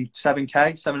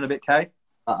 7k, 7 and a bit k?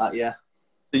 Yeah.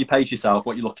 So you pace yourself.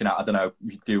 What you're looking at, I don't know.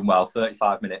 You're doing well,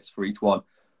 35 minutes for each one.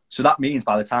 So that means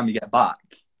by the time you get back,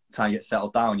 time you get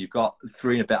settled down, you've got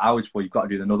 3 and a bit hours before you've got to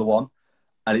do another one.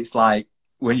 And it's like,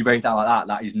 when you break it down like that,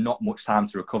 that is not much time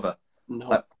to recover. No.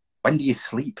 Like, when do you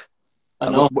sleep? I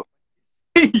know.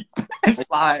 It's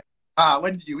like,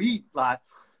 when do you eat? Like,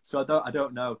 so I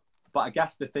don't know. But I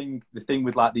guess the thing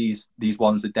with like these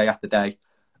ones, the day after day,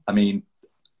 I mean,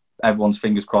 everyone's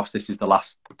fingers crossed this is the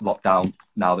last lockdown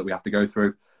now that we have to go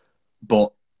through.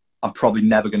 But I'm probably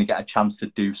never going to get a chance to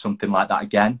do something like that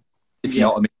again, if you know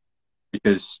what I mean.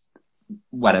 Because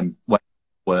when I'm at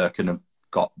work and I've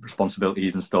got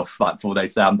responsibilities and stuff, like before they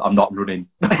say I'm not running,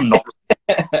 I'm not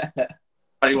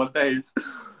 21 days.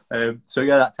 So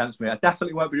yeah, that tempts me. I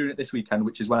definitely won't be doing it this weekend,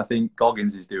 which is when I think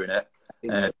Goggins is doing it.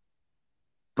 So.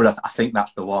 But I think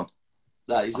that's the one.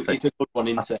 That is it's a good one,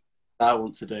 isn't it? I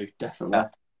want to do, definitely. Yeah.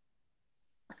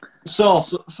 So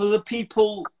for the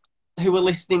people who are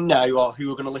listening now, or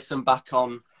who are going to listen back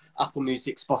on Apple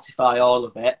Music, Spotify, all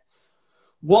of it,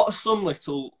 what are some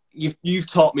little you've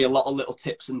taught me a lot of little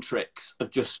tips and tricks of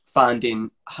just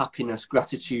finding happiness,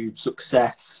 gratitude,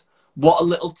 success. What are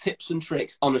little tips and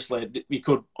tricks? Honestly, we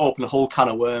could open a whole can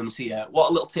of worms here. What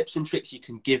are little tips and tricks you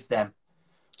can give them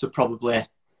to probably,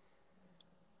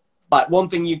 like, one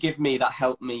thing you give me that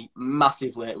helped me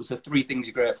massively, it was the 3 things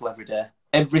you're grateful every day.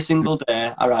 Every single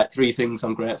day, I write 3 things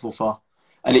I'm grateful for.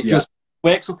 And it just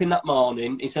wakes up in that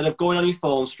morning, instead of going on your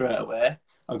phone straight away,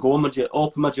 I go on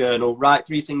open my journal, write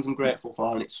 3 things I'm grateful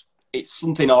for, and it's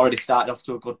something already started off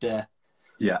to a good day.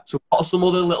 Yeah. So what are some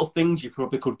other little things you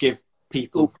probably could give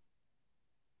people?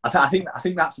 I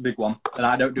think that's a big one, and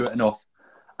I don't do it enough.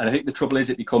 And I think the trouble is,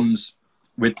 it becomes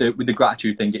with the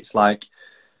gratitude thing. It's like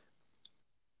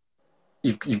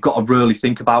you've got to really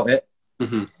think about it.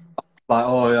 Mm-hmm. Like,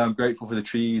 oh, yeah, I'm grateful for the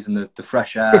trees and the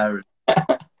fresh air.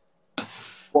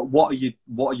 What are you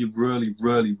really,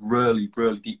 really, really,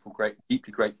 really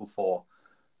deeply grateful for?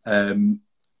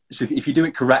 So if you do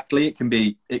it correctly, it can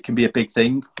be a big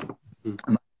thing. Mm.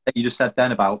 And like you just said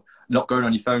then about not going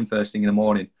on your phone first thing in the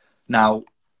morning. Now,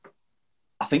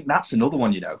 I think that's another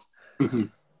one, you know. Mm-hmm.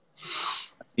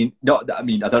 I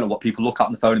mean, I don't know what people look at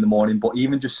on the phone in the morning, but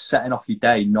even just setting off your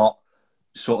day, not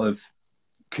sort of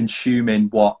consuming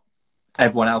what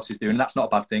everyone else is doing. That's not a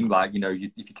bad thing. Like, you know,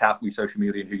 if you're careful with social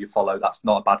media and who you follow, that's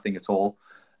not a bad thing at all.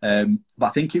 But I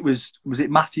think it was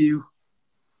it Matthew?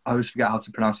 I always forget how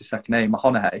to pronounce his second name.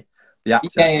 McConaughey, the actor.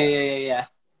 Yeah.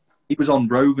 He was on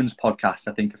Rogan's podcast,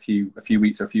 I think, a few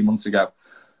weeks or a few months ago,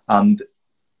 and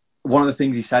one of the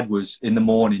things he said was in the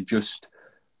morning, just,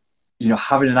 you know,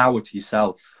 having an hour to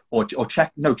yourself, or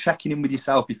checking in with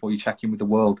yourself before you check in with the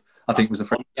world. I think was the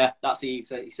phrase. Yeah,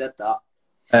 he said that.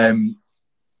 And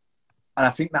I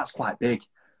think that's quite big.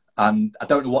 And I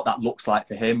don't know what that looks like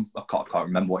for him. I can't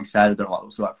remember what he said. I don't know what it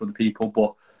looks like for other people.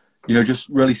 But, you know, just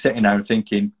really sitting there and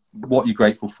thinking what you're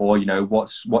grateful for, you know,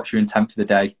 what's your intent for the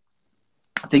day.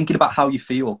 Thinking about how you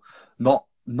feel, not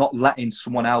letting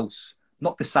someone else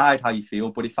not decide how you feel.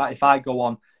 But if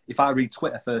I read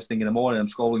Twitter first thing in the morning, I'm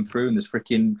scrolling through and there's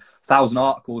freaking 1,000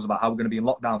 articles about how we're going to be in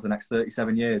lockdown for the next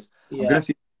 37 years. Yeah. I'm going to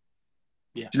feel,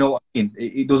 do you know what I mean?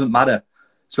 It doesn't matter.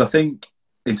 So I think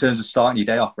in terms of starting your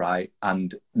day off right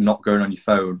and not going on your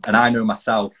phone, and I know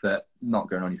myself that not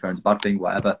going on your phone is a bad thing,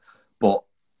 whatever, but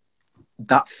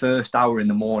that first hour in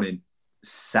the morning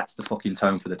sets the fucking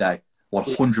tone for the day,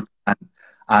 100%.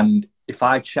 And if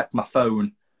I check my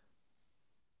phone,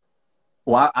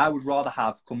 well, I would rather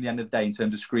have, come the end of the day in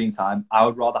terms of screen time, I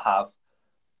would rather have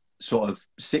sort of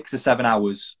 6 or 7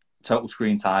 hours total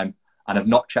screen time and have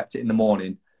not checked it in the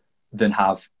morning than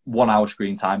have 1 hour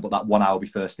screen time, but that 1 hour be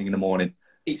first thing in the morning.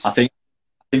 I think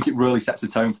it really sets the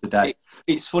tone for the day.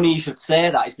 It's funny you should say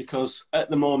that, is because at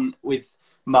the moment with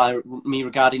me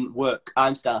regarding work,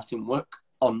 I'm starting work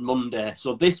on Monday.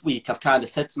 So this week I've kind of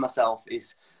said to myself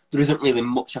is there isn't really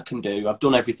much I can do. I've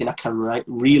done everything I can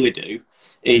really do.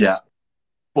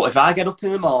 But if I get up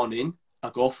in the morning, I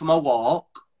go for my walk,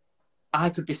 I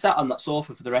could be sat on that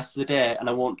sofa for the rest of the day and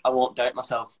I won't doubt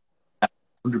myself.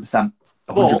 100%.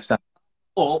 100%.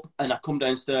 Up and I come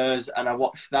downstairs and I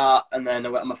watch that and then I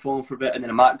went on my phone for a bit and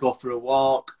then I might go for a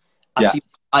walk.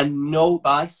 I know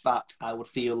by fact I would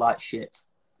feel like shit.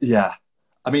 Yeah.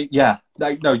 I mean, yeah. No,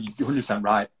 you're 100%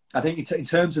 right. I think in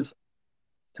terms of...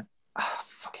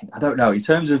 I don't know. In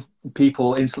terms of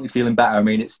people instantly feeling better, I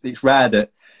mean, it's rare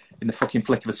that in the fucking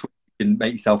flick of a switch you can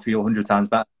make yourself feel 100 times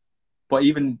better. But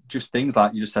even just things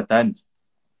like you just said then,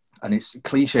 and it's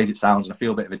cliche as it sounds, and I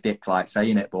feel a bit of a dick like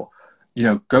saying it, but, you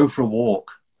know, go for a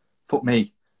walk. Fuck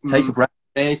me. Take a breath.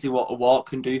 Crazy what a walk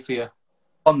can do for you.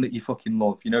 One that you fucking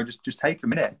love, you know, just take a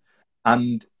minute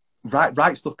and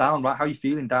write stuff down, write how you're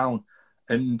feeling down.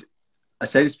 And I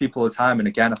say this to people all the time, and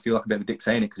again, I feel like a bit of a dick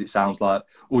saying it because it sounds like,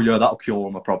 oh yeah, that'll cure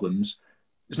all my problems.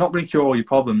 It's not going to cure all your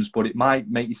problems, but it might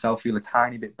make yourself feel a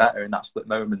tiny bit better in that split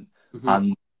moment. Mm-hmm.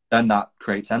 And then that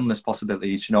creates endless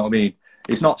possibilities, you know what I mean?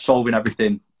 It's not solving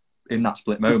everything in that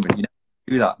split moment. You know,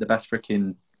 do that. The best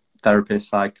freaking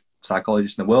therapist,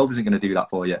 psychologist in the world isn't going to do that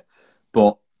for you.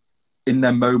 But in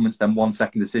them moments, them 1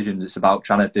 second decisions, it's about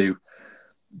trying to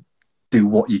do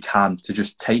what you can to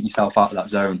just take yourself out of that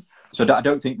zone. So I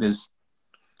don't think there's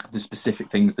specific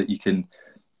things that you can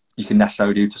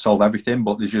necessarily do to solve everything,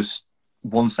 but there's just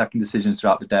 1 second decisions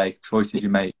throughout the day, choices you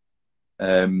make.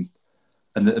 And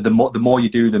the more you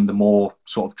do them, the more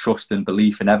sort of trust and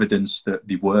belief and evidence that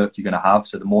they work you're going to have.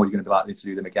 So the more you're going to be likely to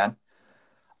do them again.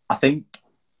 I think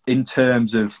in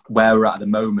terms of where we're at the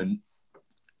moment,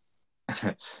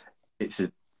 everyone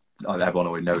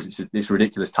already knows it's a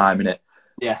ridiculous time, isn't it?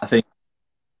 Yeah. I think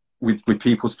with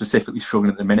people specifically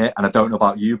struggling at the minute, and I don't know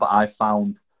about you, but I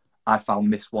found I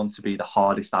found this one to be the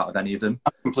hardest out of any of them.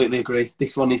 I completely agree.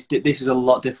 This is a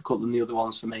lot difficult than the other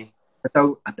ones for me. I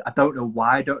don't know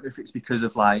why. I don't know if it's because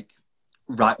of like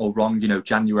right or wrong. You know,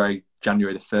 January the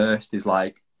 1st is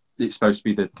like, it's supposed to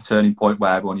be the turning point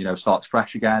where everyone, you know, starts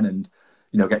fresh again and,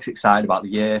 you know, gets excited about the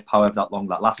year. However that long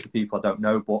that lasts for people, I don't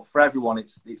know. But for everyone,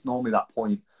 it's normally that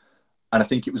point. And I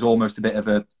think it was almost a bit of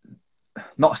a,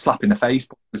 not a slap in the face,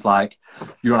 but it was like,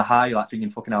 you're on a high, you're like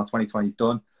thinking, fucking hell, 2020's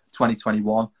done,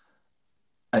 2021.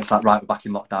 And it's like, right, we're back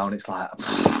in lockdown. It's like,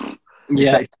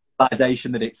 yeah, it's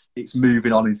realization that it's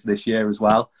moving on into this year as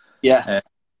well. Yeah.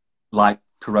 Like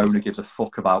Corona gives a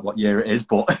fuck about what year it is,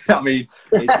 but I mean,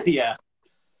 it's yeah,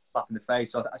 slap in the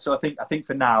face. So I think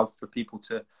for now, for people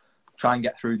to try and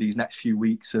get through these next few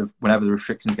weeks of whenever the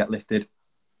restrictions get lifted,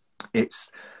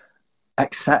 it's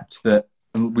accept that,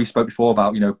 and we spoke before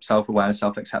about, you know, self-awareness,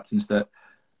 self-acceptance, that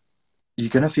you're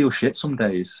going to feel shit some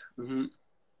days. Mm-hmm.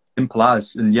 Simple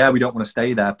as. And yeah, we don't want to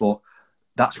stay there, but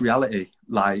that's reality.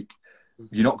 Like,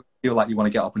 you're not going to feel like you want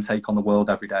to get up and take on the world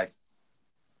every day.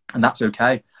 And that's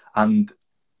okay. And,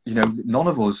 you know, none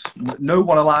of us, no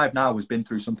one alive now has been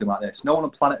through something like this. No one on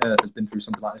planet Earth has been through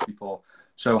something like this before.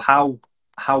 So how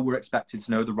we're expected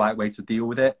to know the right way to deal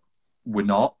with it, we're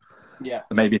not. Yeah.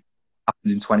 Maybe it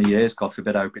happens in 20 years, God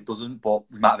forbid, I hope it doesn't, but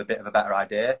we might have a bit of a better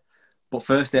idea. But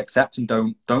firstly, accept and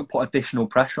don't put additional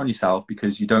pressure on yourself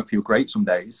because you don't feel great some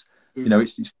days. You know,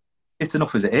 it's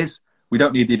enough as it is. We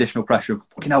don't need the additional pressure of,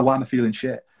 fucking hell, why am I feeling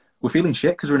shit? We're feeling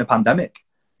shit because we're in a pandemic.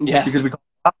 Yeah. Because we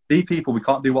can't see people, we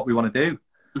can't do what we want to do.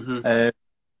 Mm-hmm.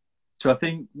 So I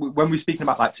think when we're speaking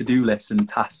about like to-do lists and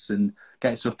tasks and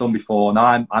getting stuff done before,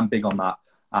 now I'm big on that,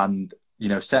 and, you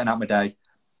know, setting out my day.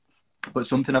 But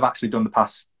something I've actually done the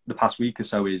past week or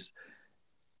so is,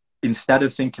 instead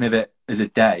of thinking of it as a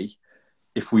day,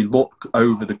 if we look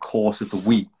over the course of the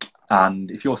week, and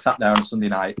if you're sat there on a Sunday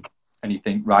night and you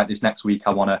think, right, this next week I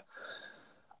want to,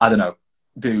 I don't know,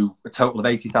 do a total of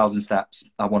 80,000 steps.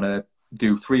 I want to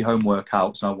do 3 home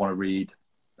workouts, and I want to read,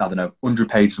 I don't know, 100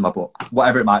 pages of my book,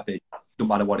 whatever it might be. Don't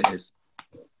matter what it is.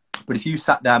 But if you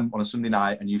sat down on a Sunday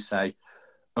night and you say,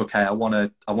 okay, I want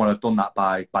to have done that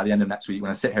by the end of next week,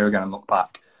 when I sit here again and look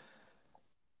back,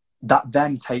 that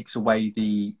then takes away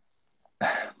the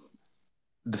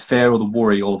fear or the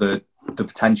worry or the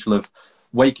potential of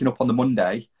waking up on the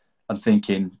Monday and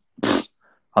thinking,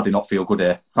 I do not feel good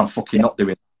here. I'm fucking not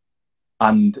doing it.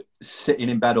 And sitting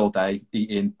in bed all day,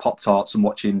 eating Pop-Tarts and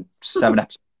watching 7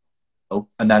 episodes.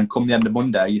 And then come the end of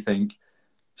Monday, you think,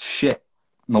 shit,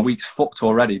 my week's fucked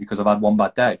already because I've had one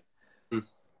bad day. Mm.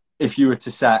 If you were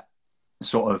to set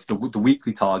sort of the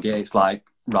weekly target, it's like,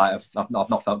 right, I've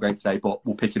not felt great today, but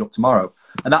we'll pick it up tomorrow.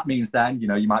 And that means then, you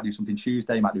know, you might do something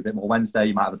Tuesday, you might do a bit more Wednesday,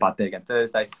 you might have a bad day again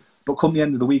Thursday. But come the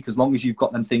end of the week, as long as you've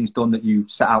got them things done that you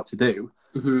set out to do,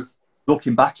 Mm-hmm.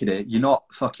 looking back at it, you're not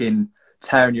fucking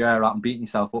tearing your hair out and beating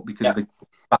yourself up because of the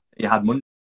fact that you had Monday.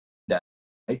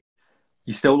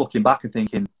 You're still looking back and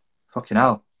thinking, fucking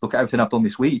hell, look at everything I've done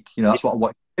this week. You know, that's what I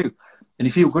want to do. And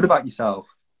you feel good about yourself.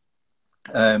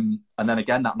 And then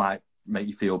again, that might make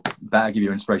you feel better, give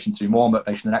you inspiration to do more,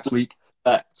 motivation the next week.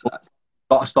 But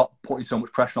got to stop putting so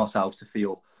much pressure on ourselves to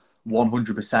feel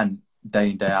 100%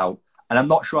 day in, day out. And I'm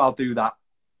not sure I'll do that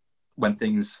when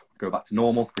things go back to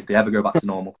normal, if they ever go back to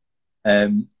normal.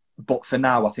 But for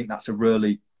now, I think that's a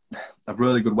really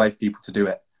good way for people to do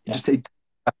it. Yeah. Just take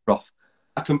pressure off.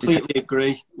 I completely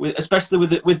agree, especially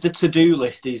with the to-do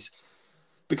list, is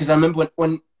because I remember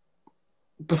when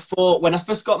I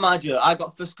first got my journal, I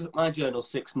got my journal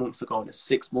 6 months ago, and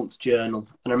it's a 6-month journal.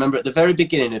 And I remember at the very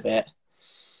beginning of it,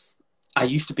 I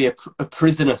used to be a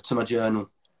prisoner to my journal.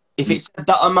 If it said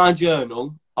that on my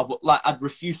journal, I'd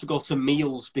refuse to go to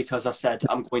meals because I said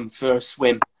I'm going for a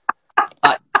swim.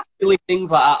 Like silly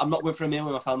things like that. I'm not going for a meal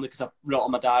with my family because I wrote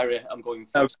on my diary I'm going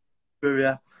for.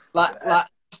 Yeah. Like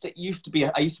it used to be.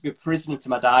 I used to be a prisoner to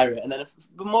my diary, and then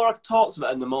the more I talked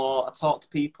about it, and the more I talk to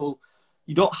people,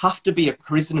 you don't have to be a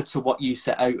prisoner to what you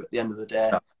set out at the end of the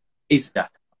day. Yeah,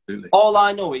 absolutely. All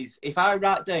I know is if I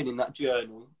write down in that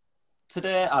journal,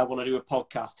 today I want to do a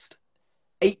podcast,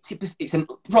 80%, it's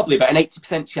probably about an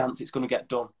 80% chance it's going to get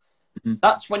done. Mm-hmm.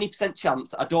 That 20%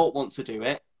 chance I don't want to do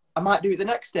it, I might do it the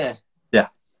next day. Yeah.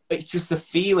 It's just a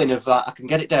feeling of that I can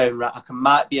get it down, right? I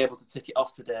might be able to tick it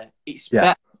off today. It's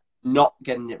better not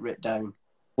getting it written down.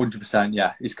 100%,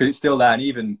 yeah. It's because it's still there, and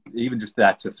even just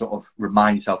there to sort of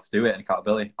remind yourself to do it and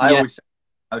accountability. I always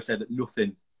say that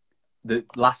nothing. The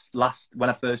last when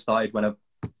I first started, when I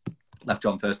left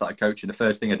John, first started coaching, the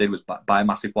first thing I did was buy a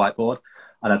massive whiteboard,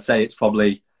 and I'd say it's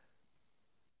probably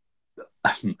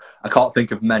I can't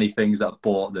think of many things that I've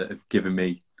bought that have given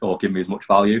me as much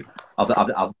value. I've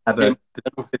never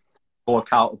more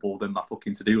accountable than my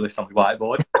fucking to-do list on my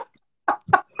whiteboard.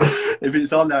 If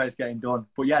it's on there, it's getting done.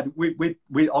 But yeah,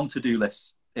 we on to-do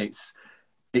lists, it's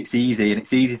easy, and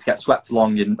it's easy to get swept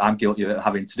along. And I'm guilty of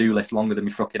having to-do lists longer than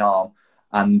my fucking arm,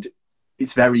 and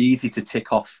it's very easy to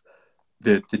tick off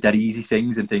the dead easy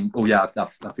things and think, oh yeah,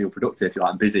 I feel productive. You're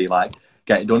like, I'm busy, like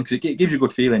get it done, because it gives you a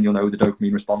good feeling. You'll know the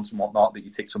dopamine response and whatnot, that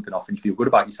you tick something off and you feel good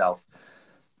about yourself.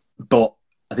 But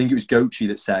I think it was Gochi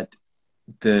that said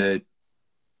the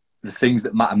things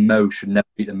that matter most should never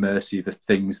be at the mercy of the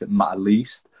things that matter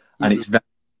least. And it's very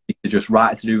easy to just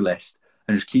write a to-do list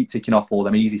and just keep ticking off all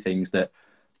them easy things that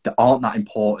aren't that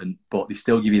important, but they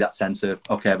still give you that sense of,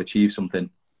 okay, I've achieved something.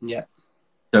 Yeah.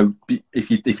 So if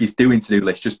you're doing to-do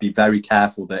lists, just be very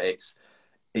careful that it's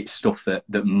stuff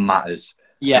that matters.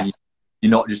 Yeah. You're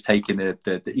not just taking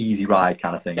the easy ride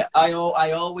kind of thing. Yeah,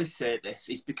 I always say this.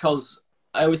 It's because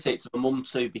I always say it to my mum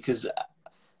too, because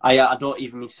I don't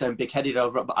even mean to sound big-headed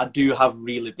over it, but I do have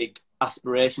really big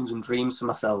aspirations and dreams for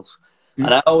myself.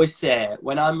 And I always say,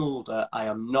 when I'm older, I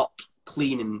am not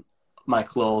cleaning my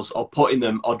clothes or putting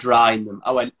them or drying them.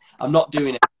 I'm not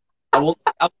doing it. I want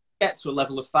get to a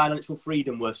level of financial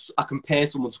freedom where I can pay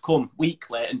someone to come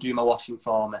weekly and do my washing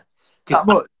for me.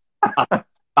 Because I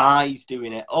despise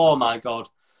doing it. Oh my God.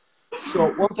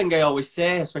 So one thing I always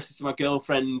say, especially to my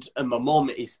girlfriend and my mum,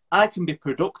 is I can be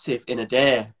productive in a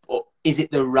day, but is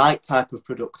it the right type of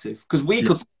productive? Because we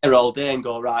could sit there all day and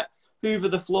go, right, hoover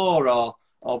the floor or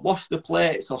wash the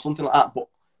plates or something like that. But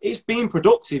it's being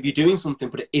productive. You're doing something,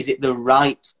 but is it the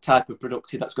right type of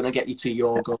productive that's going to get you to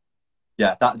your goal?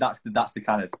 Yeah, that's the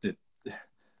kind of the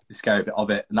scary bit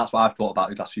of it, and that's what I've thought about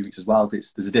these last few weeks as well.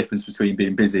 There's a difference between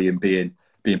being busy and being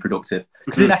productive.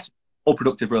 Because in essence, all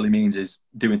productive really means is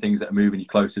doing things that are moving you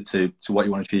closer to what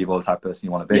you want to achieve or the type of person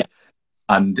you want to be. Yeah.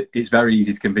 And it's very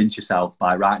easy to convince yourself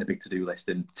by writing a big to-do list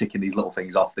and ticking these little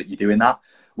things off that you're doing that,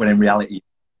 when in reality,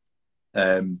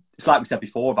 it's like we said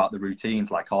before about the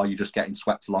routines. Like, are you just getting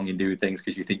swept along in doing things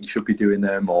because you think you should be doing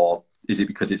them, or is it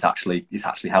because it's actually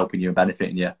helping you and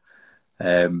benefiting you?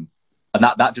 And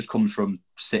that just comes from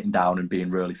sitting down and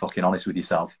being really fucking honest with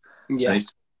yourself. Yeah,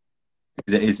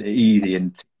 because it is easy,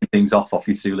 and taking things off your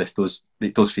to-do list does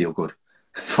feel good.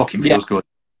 It fucking feels good.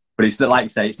 But it's like you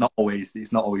say, it's not always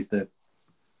the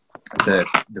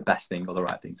best thing or the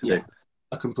right thing to do.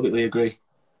 I completely agree.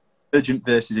 Urgent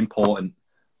versus important.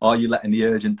 Are you letting the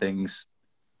urgent things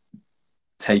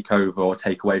take over or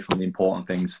take away from the important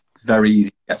things? It's very easy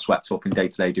to get swept up in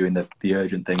day-to-day doing the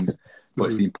urgent things, but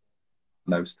it's the important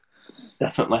most.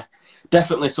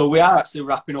 Definitely. So we are actually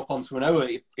wrapping up onto an hour.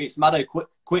 It's mad how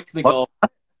quick they go.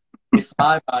 It's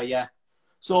 5 by, yeah.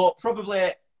 So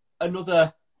probably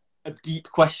a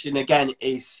deep question again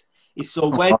is so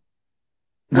when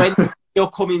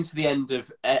you're coming to the end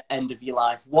of your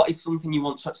life, what is something you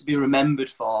want to be remembered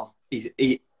for? Is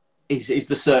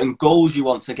there certain goals you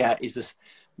want to get? Is this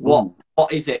what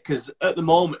is it? Because at the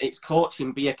moment it's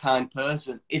coaching, be a kind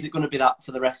person. Is it going to be that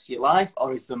for the rest of your life,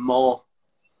 or is there more,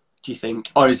 do you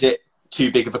think? Or is it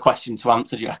too big of a question to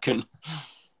answer, do you reckon?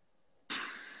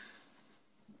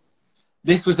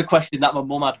 This was the question that my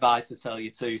mum advised to tell you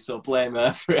too, so blame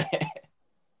her for it.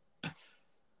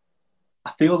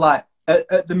 I feel like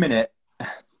at the minute, I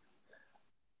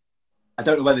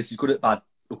don't know whether this is good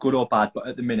or bad, but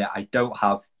at the minute I don't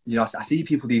have, I see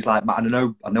people these like, I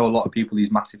know a lot of people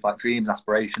these massive like dreams,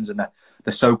 aspirations, and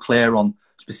they're so clear on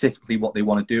specifically what they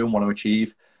want to do and want to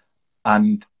achieve,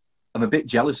 and I'm a bit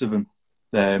jealous of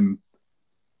them.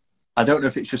 I don't know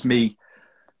if it's just me,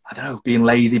 I don't know, being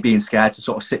lazy, being scared to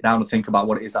sort of sit down and think about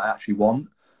what it is that I actually want.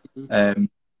 But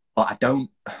I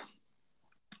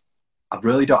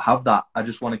really don't have that. I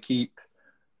just want to keep,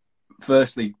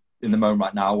 firstly, in the moment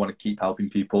right now, I want to keep helping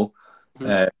people.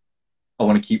 I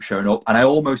want to keep showing up. And I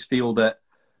almost feel that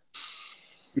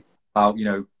about,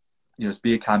 just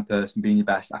be a kind person, being your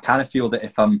best. I kind of feel that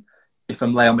if I'm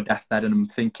laying on my deathbed and I'm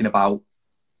thinking about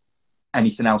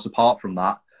anything else apart from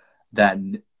that,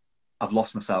 then I've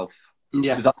lost myself.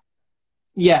 Yeah.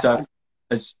 So,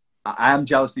 as I am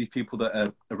jealous of these people that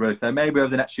are really there. Maybe over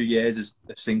the next few years, as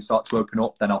things start to open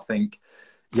up, then I'll think,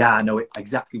 yeah, I know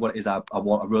exactly what it is I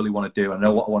really want to do. I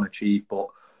know what I want to achieve. But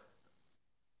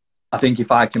I think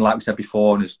if I can, like we said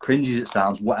before, and as cringy as it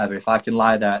sounds, whatever, if I can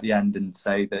lie there at the end and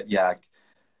say that, yeah,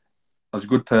 I was a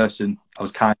good person, I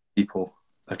was kind to people,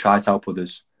 I tried to help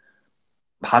others,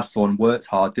 had fun, worked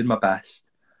hard, did my best,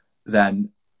 then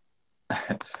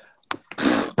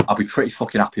I'll be pretty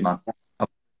fucking happy, man. I'll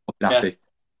be fucking happy.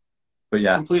 But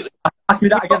yeah, completely. Ask me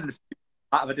that again,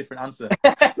 I have a different answer.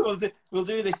 We'll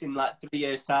do this in like 3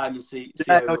 years' time and see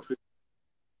how much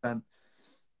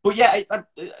But yeah,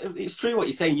 it's true what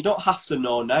you're saying. You don't have to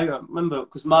know now. I remember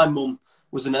because my mum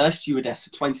was an air stewardess for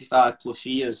 25 plus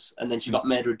years, and then she got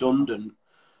made redundant.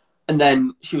 And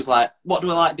then she was like, "What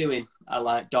do I like doing? I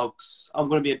like dogs. I'm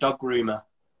going to be a dog groomer."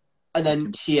 And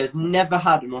then she has never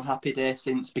had an unhappy day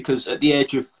since, because at the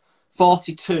age of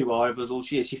 42 or however old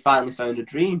she is, she finally found a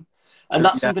dream. And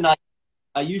that's something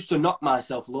I used to knock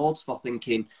myself loads for,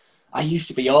 thinking I used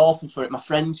to be awful for it. My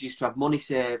friends used to have money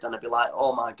saved, and I'd be like,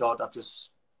 "Oh my God, I've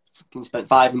just fucking spent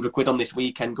 500 quid on this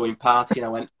weekend going partying." I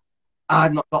went,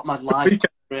 "I've not got my life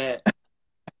great."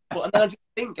 But and then I just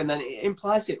think, and then it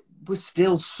implies that we're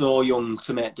still so young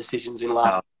to make decisions in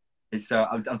life.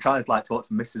 I'm trying to like talk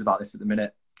to my missus about this at the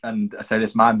minute, and I say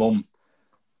this: my mum,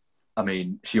 I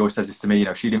mean, she always says this to me. You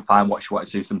know, she didn't find what she wanted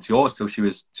to do something to yours till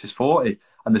she's 40,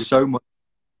 and there's so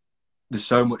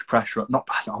much pressure. Not,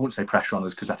 I wouldn't say pressure on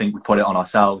us, because I think we put it on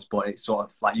ourselves. But it's sort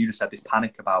of like you just said, this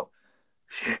panic about,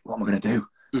 shit, what am I going to do?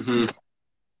 Mm-hmm.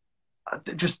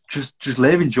 Just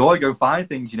live, enjoy, go find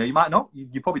things. You know, you might not,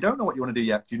 you probably don't know what you want to do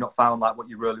yet, because you've not found like what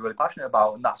you're really, really passionate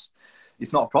about, and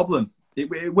it's not a problem.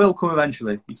 It will come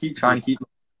eventually. You keep trying to keep,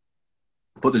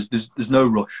 but there's no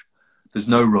rush. There's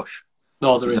no rush.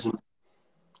 No, there isn't.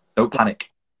 Don't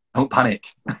panic. Don't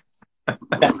panic.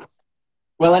 Yeah.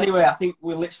 Well, anyway, I think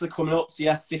we're literally coming up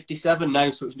to 57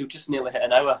 now, so it's just nearly hit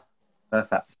an hour.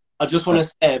 Perfect. I just want to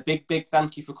say a big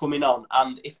thank you for coming on.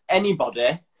 And if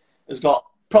anybody has got,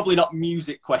 probably not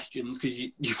music questions, because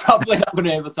you're probably not going to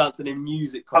be able to answer any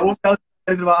music questions. I won't tell you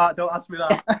anything about that. Don't ask me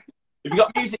that. If you've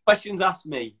got music questions, ask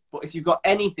me. But if you've got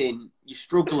anything, you're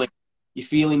struggling, you're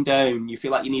feeling down, you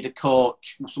feel like you need a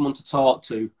coach, someone to talk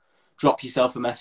to, drop yourself a message.